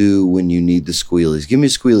what to do when you need the squealies. Give me a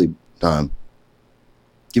squealy dime.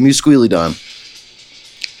 Give me a squealy dime.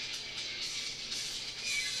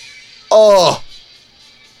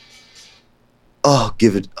 Oh,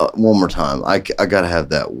 give it one more time. I gotta have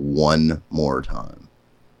that one more time.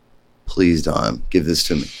 Please, Dime, give this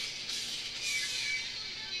to me.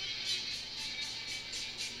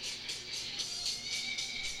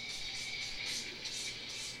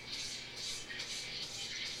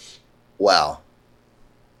 Wow.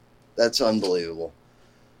 That's unbelievable.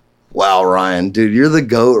 Wow, Ryan. Dude, you're the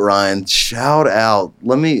GOAT, Ryan. Shout out.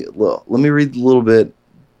 Let me read a little bit.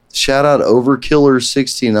 Shout out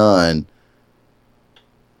Overkiller69.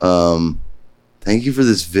 Thank you for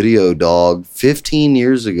this video, dog. 15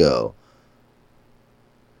 years ago.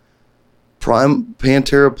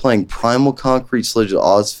 Pantera playing Primal Concrete Sledge at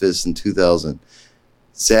Ozfest in 2000.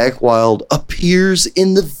 Zakk Wylde appears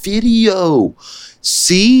in the video.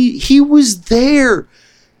 See? He was there.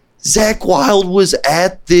 Zakk Wylde was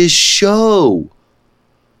at this show.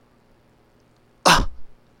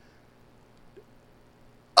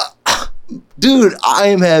 Dude, I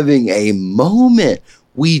am having a moment.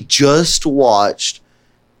 We just watched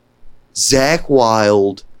Zakk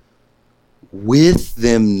Wylde with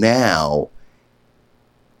them now,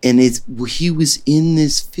 and he was in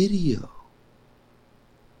this video.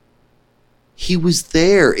 He was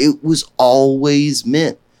there. It was always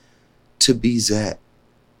meant to be Zakk.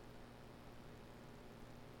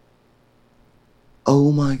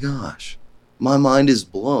 Oh my gosh. My mind is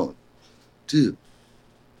blown. Dude.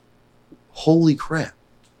 Holy crap.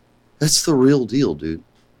 That's the real deal, dude.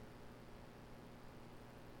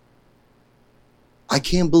 I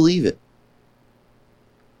can't believe it.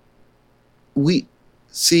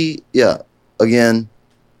 Again,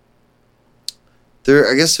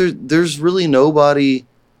 I guess there's really nobody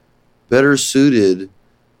better suited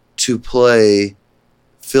to play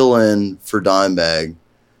fill-in for Dimebag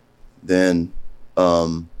than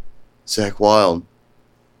Zakk Wylde.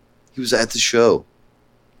 He was at the show,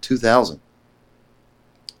 2000.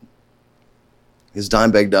 His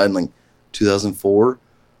Dimebag died in like 2004.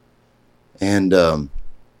 And,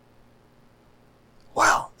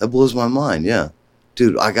 wow, that blows my mind. Yeah.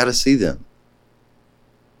 Dude, I got to see them.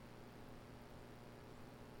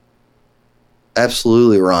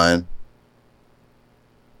 Absolutely, Ryan.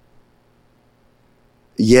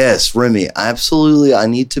 Yes, Remy, absolutely. I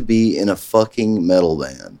need to be in a fucking metal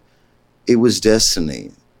band. It was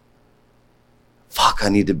destiny. Fuck, I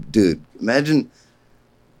need to, dude, imagine.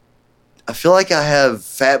 I feel like I have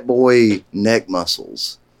fat boy neck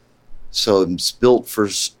muscles. So it's built for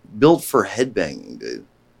headbanging, dude.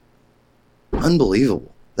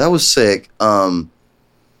 Unbelievable. That was sick. Yeah,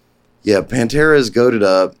 Pantera is goated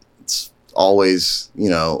up. It's always,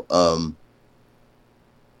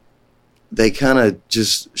 they kind of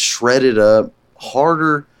just shred it up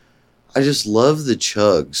harder. I just love the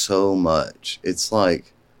chug so much. It's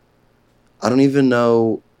like, I don't even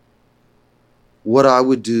know what I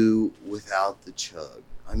would do without the chug.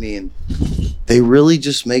 I mean, they really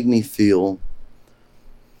just make me feel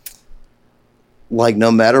like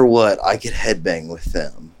no matter what, I could headbang with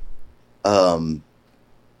them.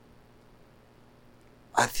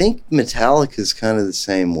 I think Metallica is kind of the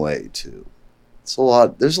same way too.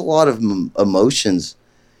 There's a lot of emotions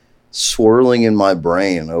swirling in my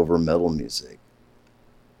brain over metal music.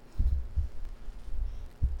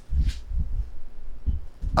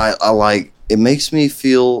 I like, it makes me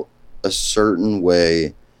feel a certain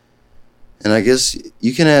way. And I guess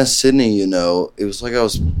you can ask Sydney, it was like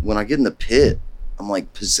when I get in the pit, I'm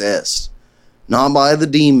like possessed. Not by the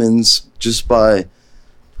demons, just by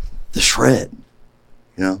the shred.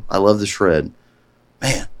 I love the shred.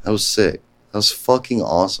 Man, that was sick. That was fucking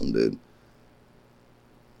awesome, dude.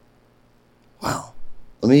 Wow.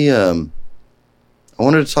 I I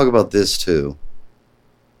wanted to talk about this too.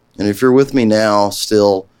 And if you're with me now,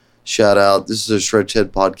 still, shout out. This is a Shred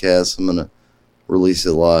Shed podcast. I'm going to release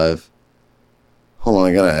it live. Hold on,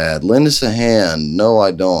 I got to add. Lend us a hand. No, I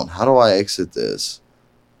don't. How do I exit this?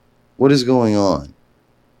 What is going on?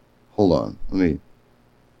 Hold on. Let me...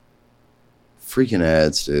 Freaking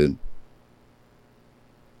ads, dude.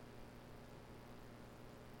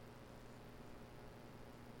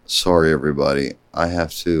 Sorry, everybody. I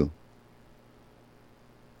have to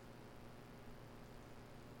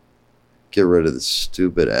get rid of this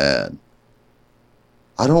stupid ad.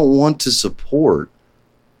 I don't want to support.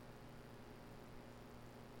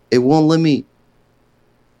 It won't let me.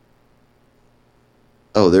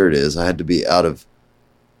 Oh, there it is. I had to be out of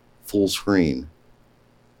full screen.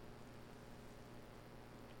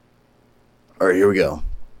 All right, here we go.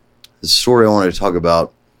 The story I wanted to talk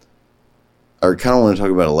about, I kind of wanted to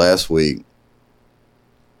talk about it last week.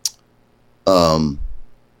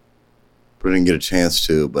 But I didn't get a chance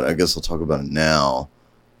to, but I guess I'll talk about it now.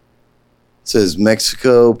 It says,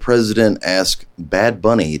 Mexico president asked Bad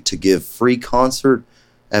Bunny to give free concert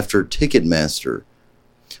after Ticketmaster.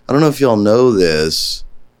 I don't know if y'all know this,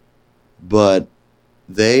 but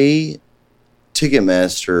Ticketmaster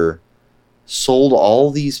sold all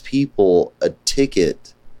these people a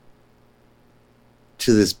ticket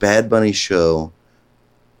to this Bad Bunny show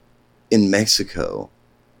in Mexico.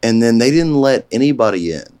 And then they didn't let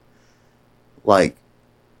anybody in. Like,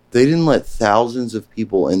 they didn't let thousands of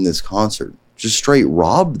people in this concert. Just straight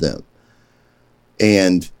robbed them.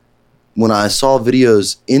 And when I saw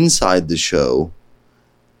videos inside the show,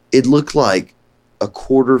 it looked like a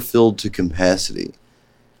quarter filled to capacity.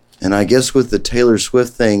 And I guess with the Taylor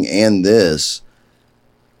Swift thing and this,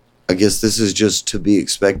 I guess this is just to be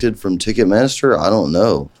expected from Ticketmaster. I don't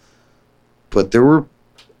know. But there were...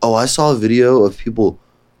 Oh, I saw a video of people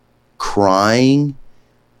crying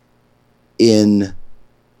in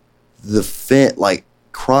the fence, like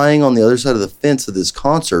crying on the other side of the fence of this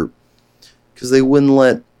concert because they wouldn't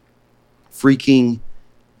let freaking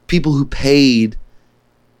people who paid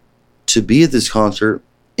to be at this concert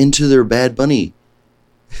into their Bad Bunny.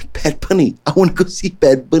 Bad Bunny. I want to go see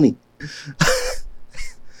Bad Bunny.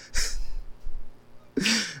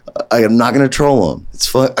 I am not going to troll him. It's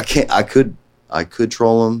fun. I could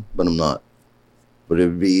troll him, but I'm not. But it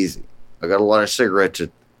would be easy. I got a lot of cigarettes to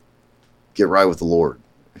get right with the Lord.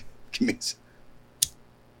 Give me a second.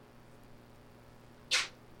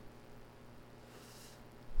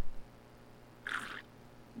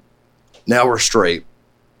 Now we're straight.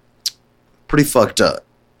 Pretty fucked up.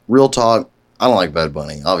 Real talk. I don't like Bad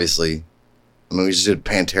Bunny, obviously. I mean, we just did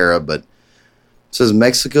Pantera, but it says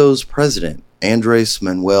Mexico's president, Andrés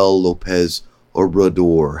Manuel López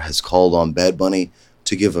Obrador, has called on Bad Bunny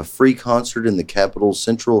to give a free concert in the capital's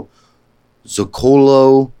central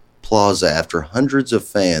Zocalo Plaza after hundreds of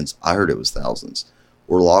fans, I heard it was thousands,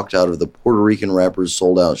 were locked out of the Puerto Rican rapper's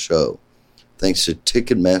sold-out show, thanks to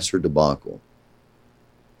Ticketmaster debacle.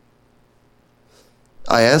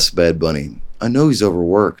 I asked Bad Bunny, I know he's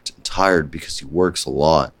overworked and tired because he works a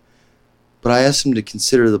lot, but I asked him to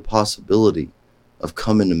consider the possibility of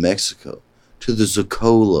coming to Mexico, to the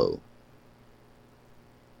Zocalo.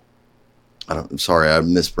 I'm sorry, I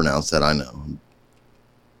mispronounced that, I know.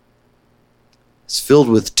 It's filled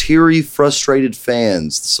with teary, frustrated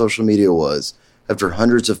fans, the social media was, after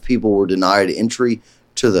hundreds of people were denied entry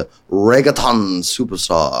to the Reggaeton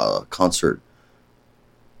Superstar concert.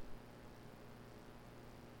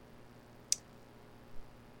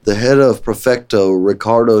 The head of Prefecto,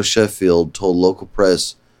 Ricardo Sheffield, told local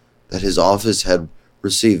press that his office had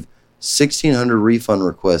received 1,600 refund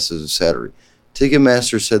requests as of Saturday.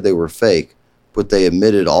 Ticketmaster said they were fake, but they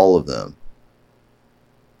admitted all of them.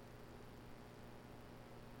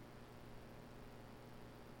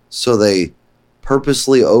 So they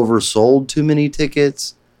purposely oversold too many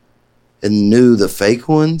tickets and knew the fake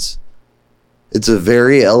ones? It's a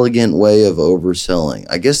very elegant way of overselling.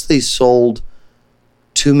 I guess they sold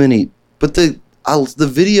too many, but the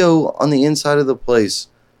video on the inside of the place,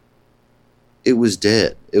 it was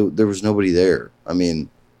dead. There was nobody there. I mean,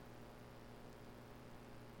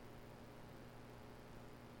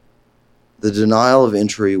 the denial of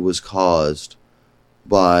entry was caused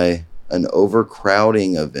by an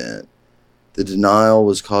overcrowding event. The denial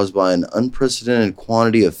was caused by an unprecedented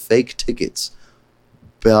quantity of fake tickets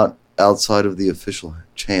bought outside of the official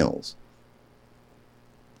channels.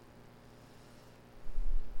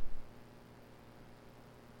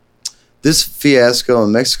 This fiasco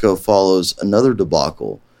in Mexico follows another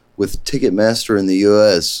debacle with Ticketmaster in the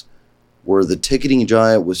U.S., where the ticketing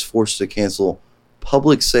giant was forced to cancel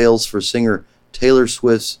public sales for singer Taylor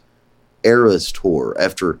Swift's Eras Tour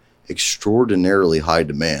after extraordinarily high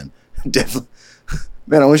demand. Definitely.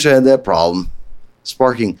 Man, I wish I had that problem.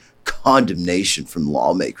 Sparking condemnation from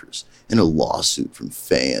lawmakers and a lawsuit from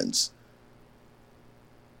fans.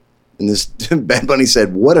 And this Bad Bunny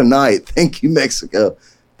said, "What a night. Thank you, Mexico.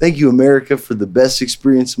 Thank you, America, for the best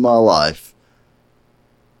experience of my life."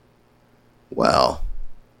 Wow.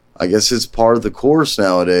 I guess it's part of the course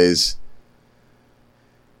nowadays.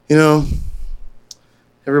 You know,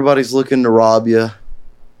 everybody's looking to rob you.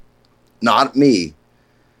 Not me.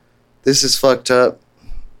 This is fucked up.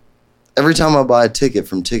 Every time I buy a ticket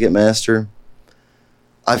from Ticketmaster,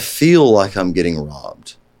 I feel like I'm getting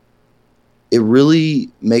robbed. It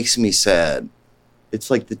really makes me sad.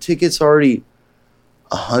 It's like the ticket's already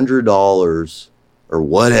 $100 or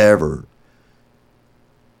whatever.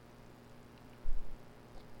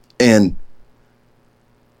 And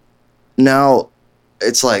now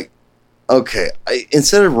it's like, okay,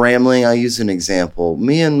 instead of rambling, I use an example.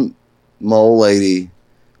 Me and my old lady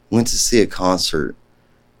went to see a concert.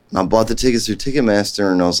 And I bought the tickets through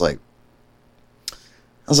Ticketmaster, and I was like,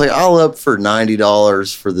 I'll up for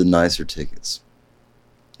 $90 for the nicer tickets.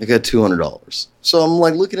 I got $200. So I'm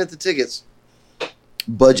like looking at the tickets.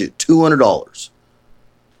 Budget $200.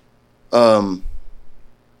 And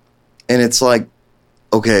it's like,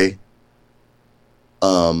 okay,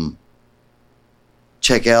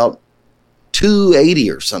 check out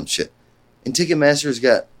 $280 or some shit. And Ticketmaster's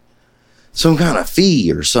got some kind of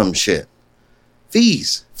fee or some shit.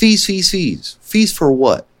 Fees for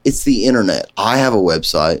what? It's the internet. I have a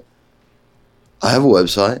website. I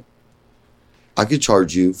could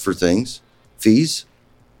charge you for things. Fees.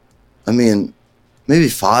 I mean, maybe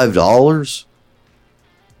 $5.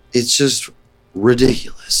 It's just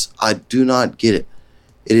ridiculous. I do not get it.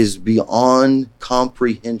 It is beyond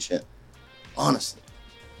comprehension. Honestly.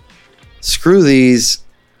 Screw these.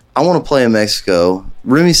 I want to play in Mexico.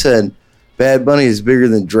 Remy said, Bad Bunny is bigger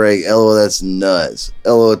than Drake. LOL, that's nuts.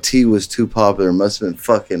 LOT was too popular. Must have been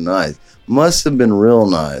fucking nice. Must have been real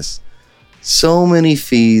nice. So many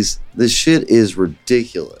fees. This shit is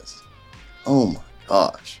ridiculous. Oh my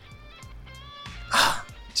gosh.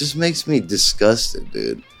 It just makes me disgusted,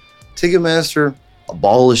 dude. Ticketmaster,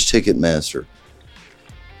 abolish Ticketmaster.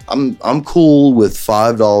 I'm cool with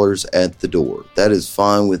 $5 at the door. That is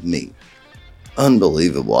fine with me.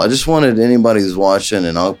 Unbelievable. I just wanted anybody who's watching,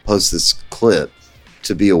 and I'll post this clip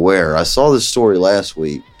to be aware. I saw this story last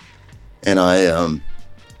week, and I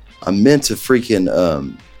meant to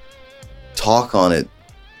freaking talk on it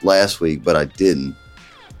last week, but I didn't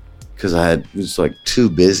because was like too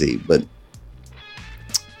busy. But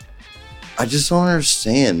I just don't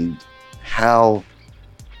understand how.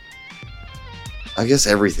 I guess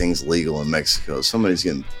everything's legal in Mexico. Somebody's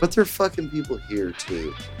getting, but they're fucking people here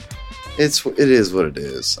too. It is what it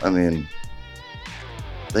is. I mean,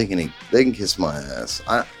 they can kiss my ass.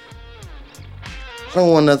 I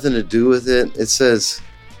don't want nothing to do with it. It says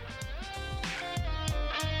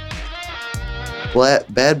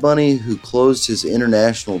Bad Bunny, who closed his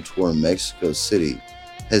international tour in Mexico City,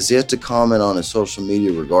 has yet to comment on his social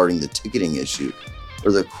media regarding the ticketing issue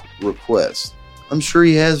or the request. I'm sure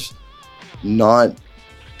he has not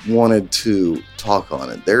wanted to talk on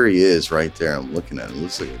it. There he is right there. I'm looking at him. He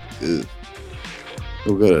looks like a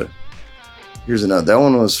goof. Here's another. That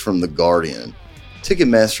one was from The Guardian.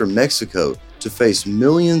 Ticketmaster Mexico to face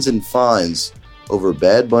millions in fines over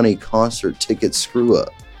Bad Bunny concert ticket screw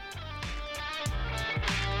up.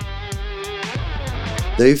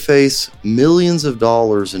 They face millions of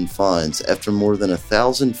dollars in fines after more than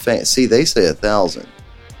 1,000 fans. See, they say 1,000.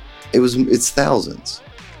 It's thousands.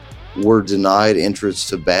 Were denied entrance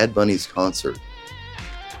to Bad Bunny's concert,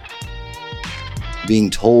 being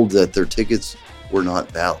told that their tickets were not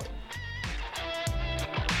valid.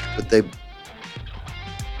 But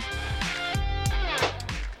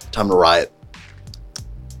time to riot.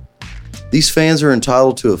 These fans are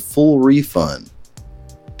entitled to a full refund.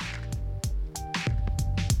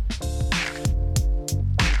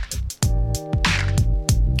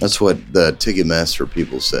 That's what the Ticketmaster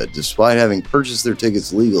people said. Despite having purchased their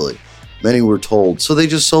tickets legally, many were told, so they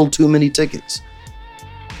just sold too many tickets.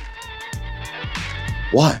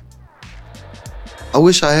 Why? I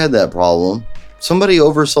wish I had that problem. Somebody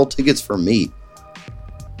oversold tickets for me.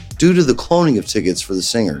 Due to the cloning of tickets for the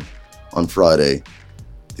singer on Friday,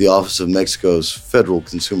 the Office of Mexico's Federal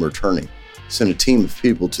Consumer Attorney sent a team of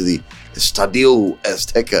people to the Estadio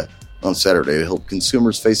Azteca on Saturday to help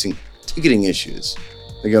consumers facing ticketing issues.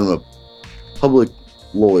 They got him a public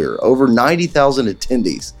lawyer. Over 90,000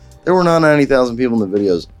 attendees. There were not 90,000 people in the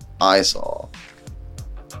videos I saw.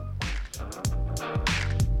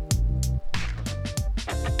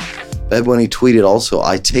 Bad Bunny tweeted also,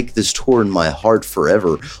 I take this tour in my heart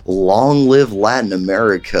forever. Long live Latin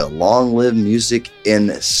America. Long live music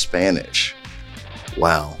in Spanish.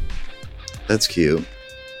 Wow. That's cute.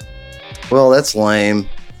 Well, that's lame.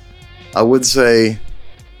 I would say,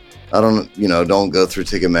 don't go through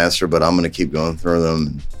Ticketmaster, but I'm going to keep going through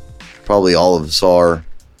them. Probably all of us are.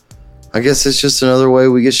 I guess it's just another way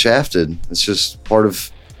we get shafted. It's just part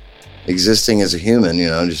of existing as a human,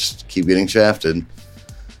 just keep getting shafted.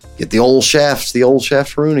 Get the old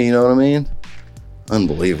shaft Rooney, you know what I mean?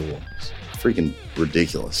 Unbelievable. It's freaking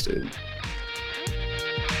ridiculous, dude.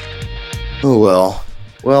 Oh, well.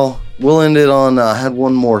 Well, we'll end it on, I had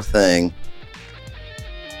one more thing.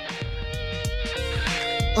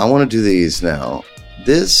 I want to do these now.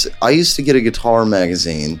 I used to get a guitar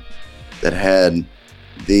magazine that had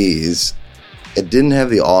these. It didn't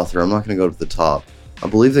have the author. I'm not going to go to the top. I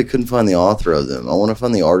believe they couldn't find the author of them. I want to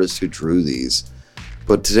find the artist who drew these.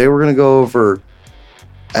 But today we're going to go over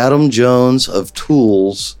Adam Jones of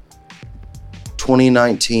Tool's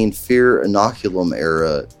 2019 Fear Inoculum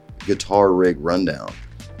era guitar rig rundown.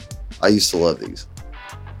 I used to love these.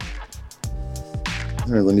 All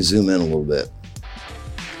right, let me zoom in a little bit.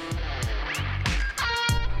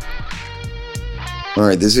 All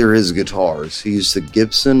right, these are his guitars. He used the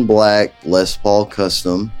Gibson Black Les Paul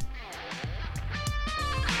Custom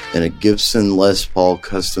and a Gibson Les Paul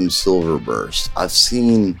Custom Silver Burst. I've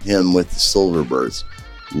seen him with the Silver Burst.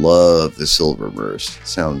 Love the Silver Burst.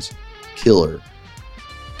 Sounds killer.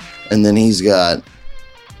 And then he's got,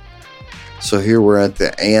 so here we're at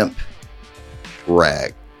the amp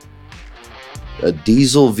rack. A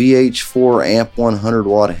Diesel VH4 amp 100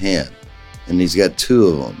 watt hand. And he's got two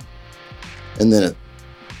of them. And then a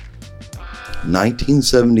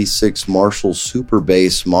 1976 Marshall Super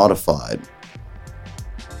Bass Modified.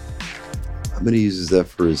 I bet he uses that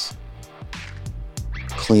for his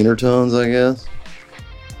cleaner tones, I guess.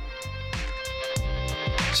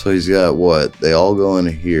 So he's got what? They all go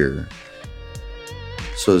into here.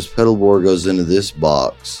 So his pedal board goes into this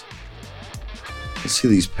box. Let's see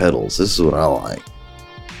these pedals. This is what I like.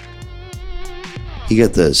 He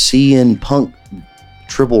got the CN Punk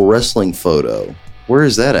triple wrestling photo. Where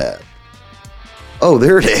is that at? Oh,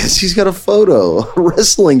 there it is. He's got a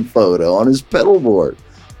wrestling photo on his pedal board.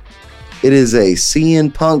 It is a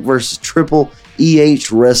CN Punk versus Triple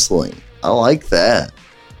EH Wrestling. I like that.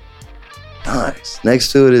 Nice.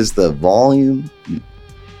 Next to it is the volume.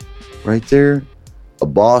 Right there. A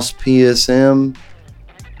Boss PSM.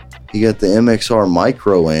 You got the MXR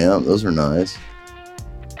Micro Amp. Those are nice.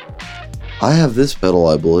 I have this pedal,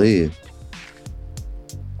 I believe.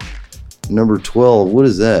 Number 12. What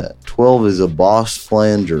is that? 12 is a Boss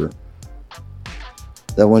Flanger.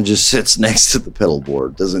 That one just sits next to the pedal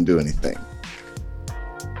board. Doesn't do anything.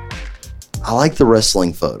 I like the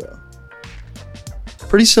wrestling photo.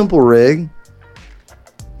 Pretty simple rig.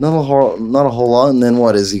 Not a whole lot. And then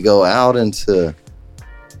what? Does he go out into...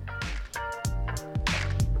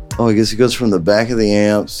 Oh, I guess he goes from the back of the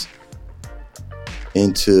amps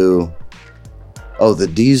into... Oh, the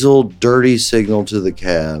diesel dirty signal to the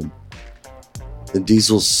cab. The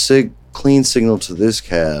diesel clean signal to this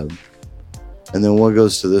cab. And then what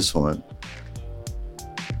goes to this one?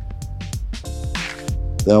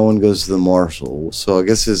 That one goes to the Marshall. So I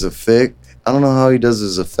guess his effect... I don't know how he does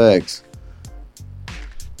his effects.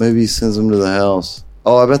 Maybe he sends them to the house.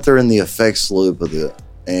 Oh, I bet they're in the effects loop of the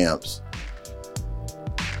amps.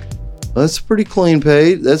 That's pretty clean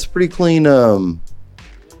paid. That's pretty clean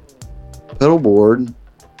pedal board.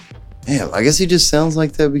 Damn, I guess he just sounds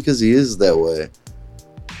like that because he is that way.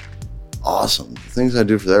 Awesome. The things I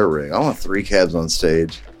do for that rig. I want 3 cabs on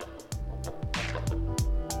stage.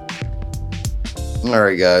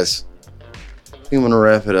 Alright, guys. I think I'm going to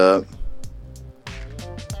wrap it up.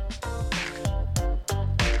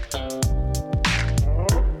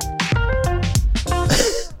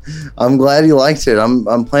 I'm glad you liked it.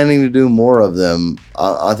 I'm planning to do more of them.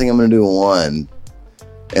 I think I'm going to do one.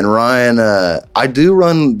 And Ryan, I do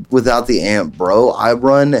run without the amp, bro. I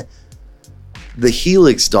run the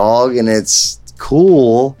Helix, dog, and it's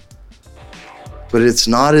cool, but it's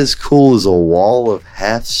not as cool as a wall of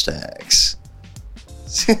half stacks.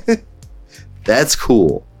 That's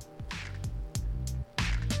cool.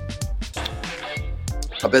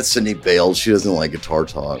 I bet Sydney bailed. She doesn't like guitar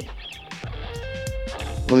talk.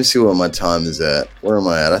 Let me see what my time is at. Where am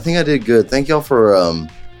I at? I think I did good. Thank y'all for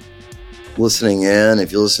listening in.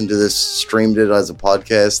 If you listen to this, streamed it as a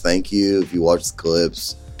podcast, thank you. If you watch the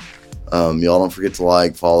clips, y'all don't forget to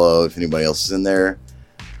like, follow if anybody else is in there.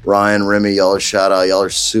 Ryan, Remy, y'all are shout out. Y'all are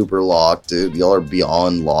super locked, dude. Y'all are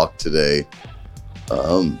beyond locked today.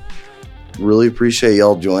 Really appreciate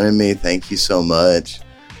y'all joining me. Thank you so much.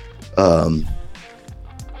 Oh,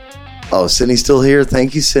 Sydney's still here.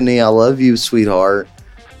 Thank you, Sydney. I love you, sweetheart.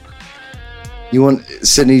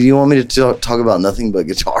 Sydney, do you want me to talk about nothing but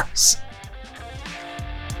guitars?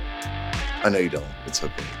 I know you don't. It's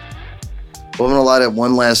okay. Well, I'm going to light up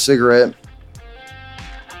one last cigarette.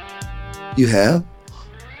 You have?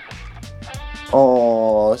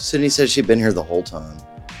 Oh, Sydney said she'd been here the whole time.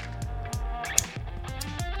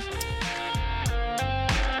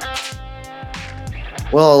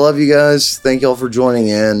 Well, I love you guys. Thank y'all for joining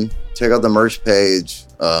in. Check out the merch page.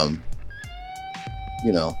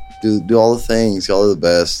 You know, do all the things. Y'all are the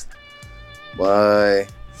best. Bye.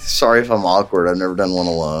 Sorry if I'm awkward. I've never done one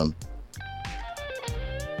alone.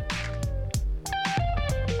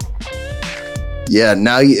 Yeah,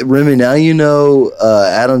 Remy, now you know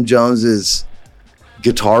Adam Jones's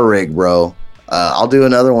guitar rig, bro. I'll do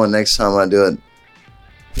another one next time I do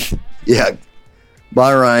it. Yeah.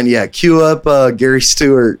 Bye, Ryan. Yeah, cue up Gary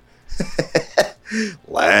Stewart.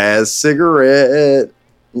 Last cigarette.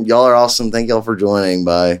 Y'all are awesome. Thank y'all for joining.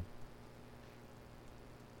 Bye.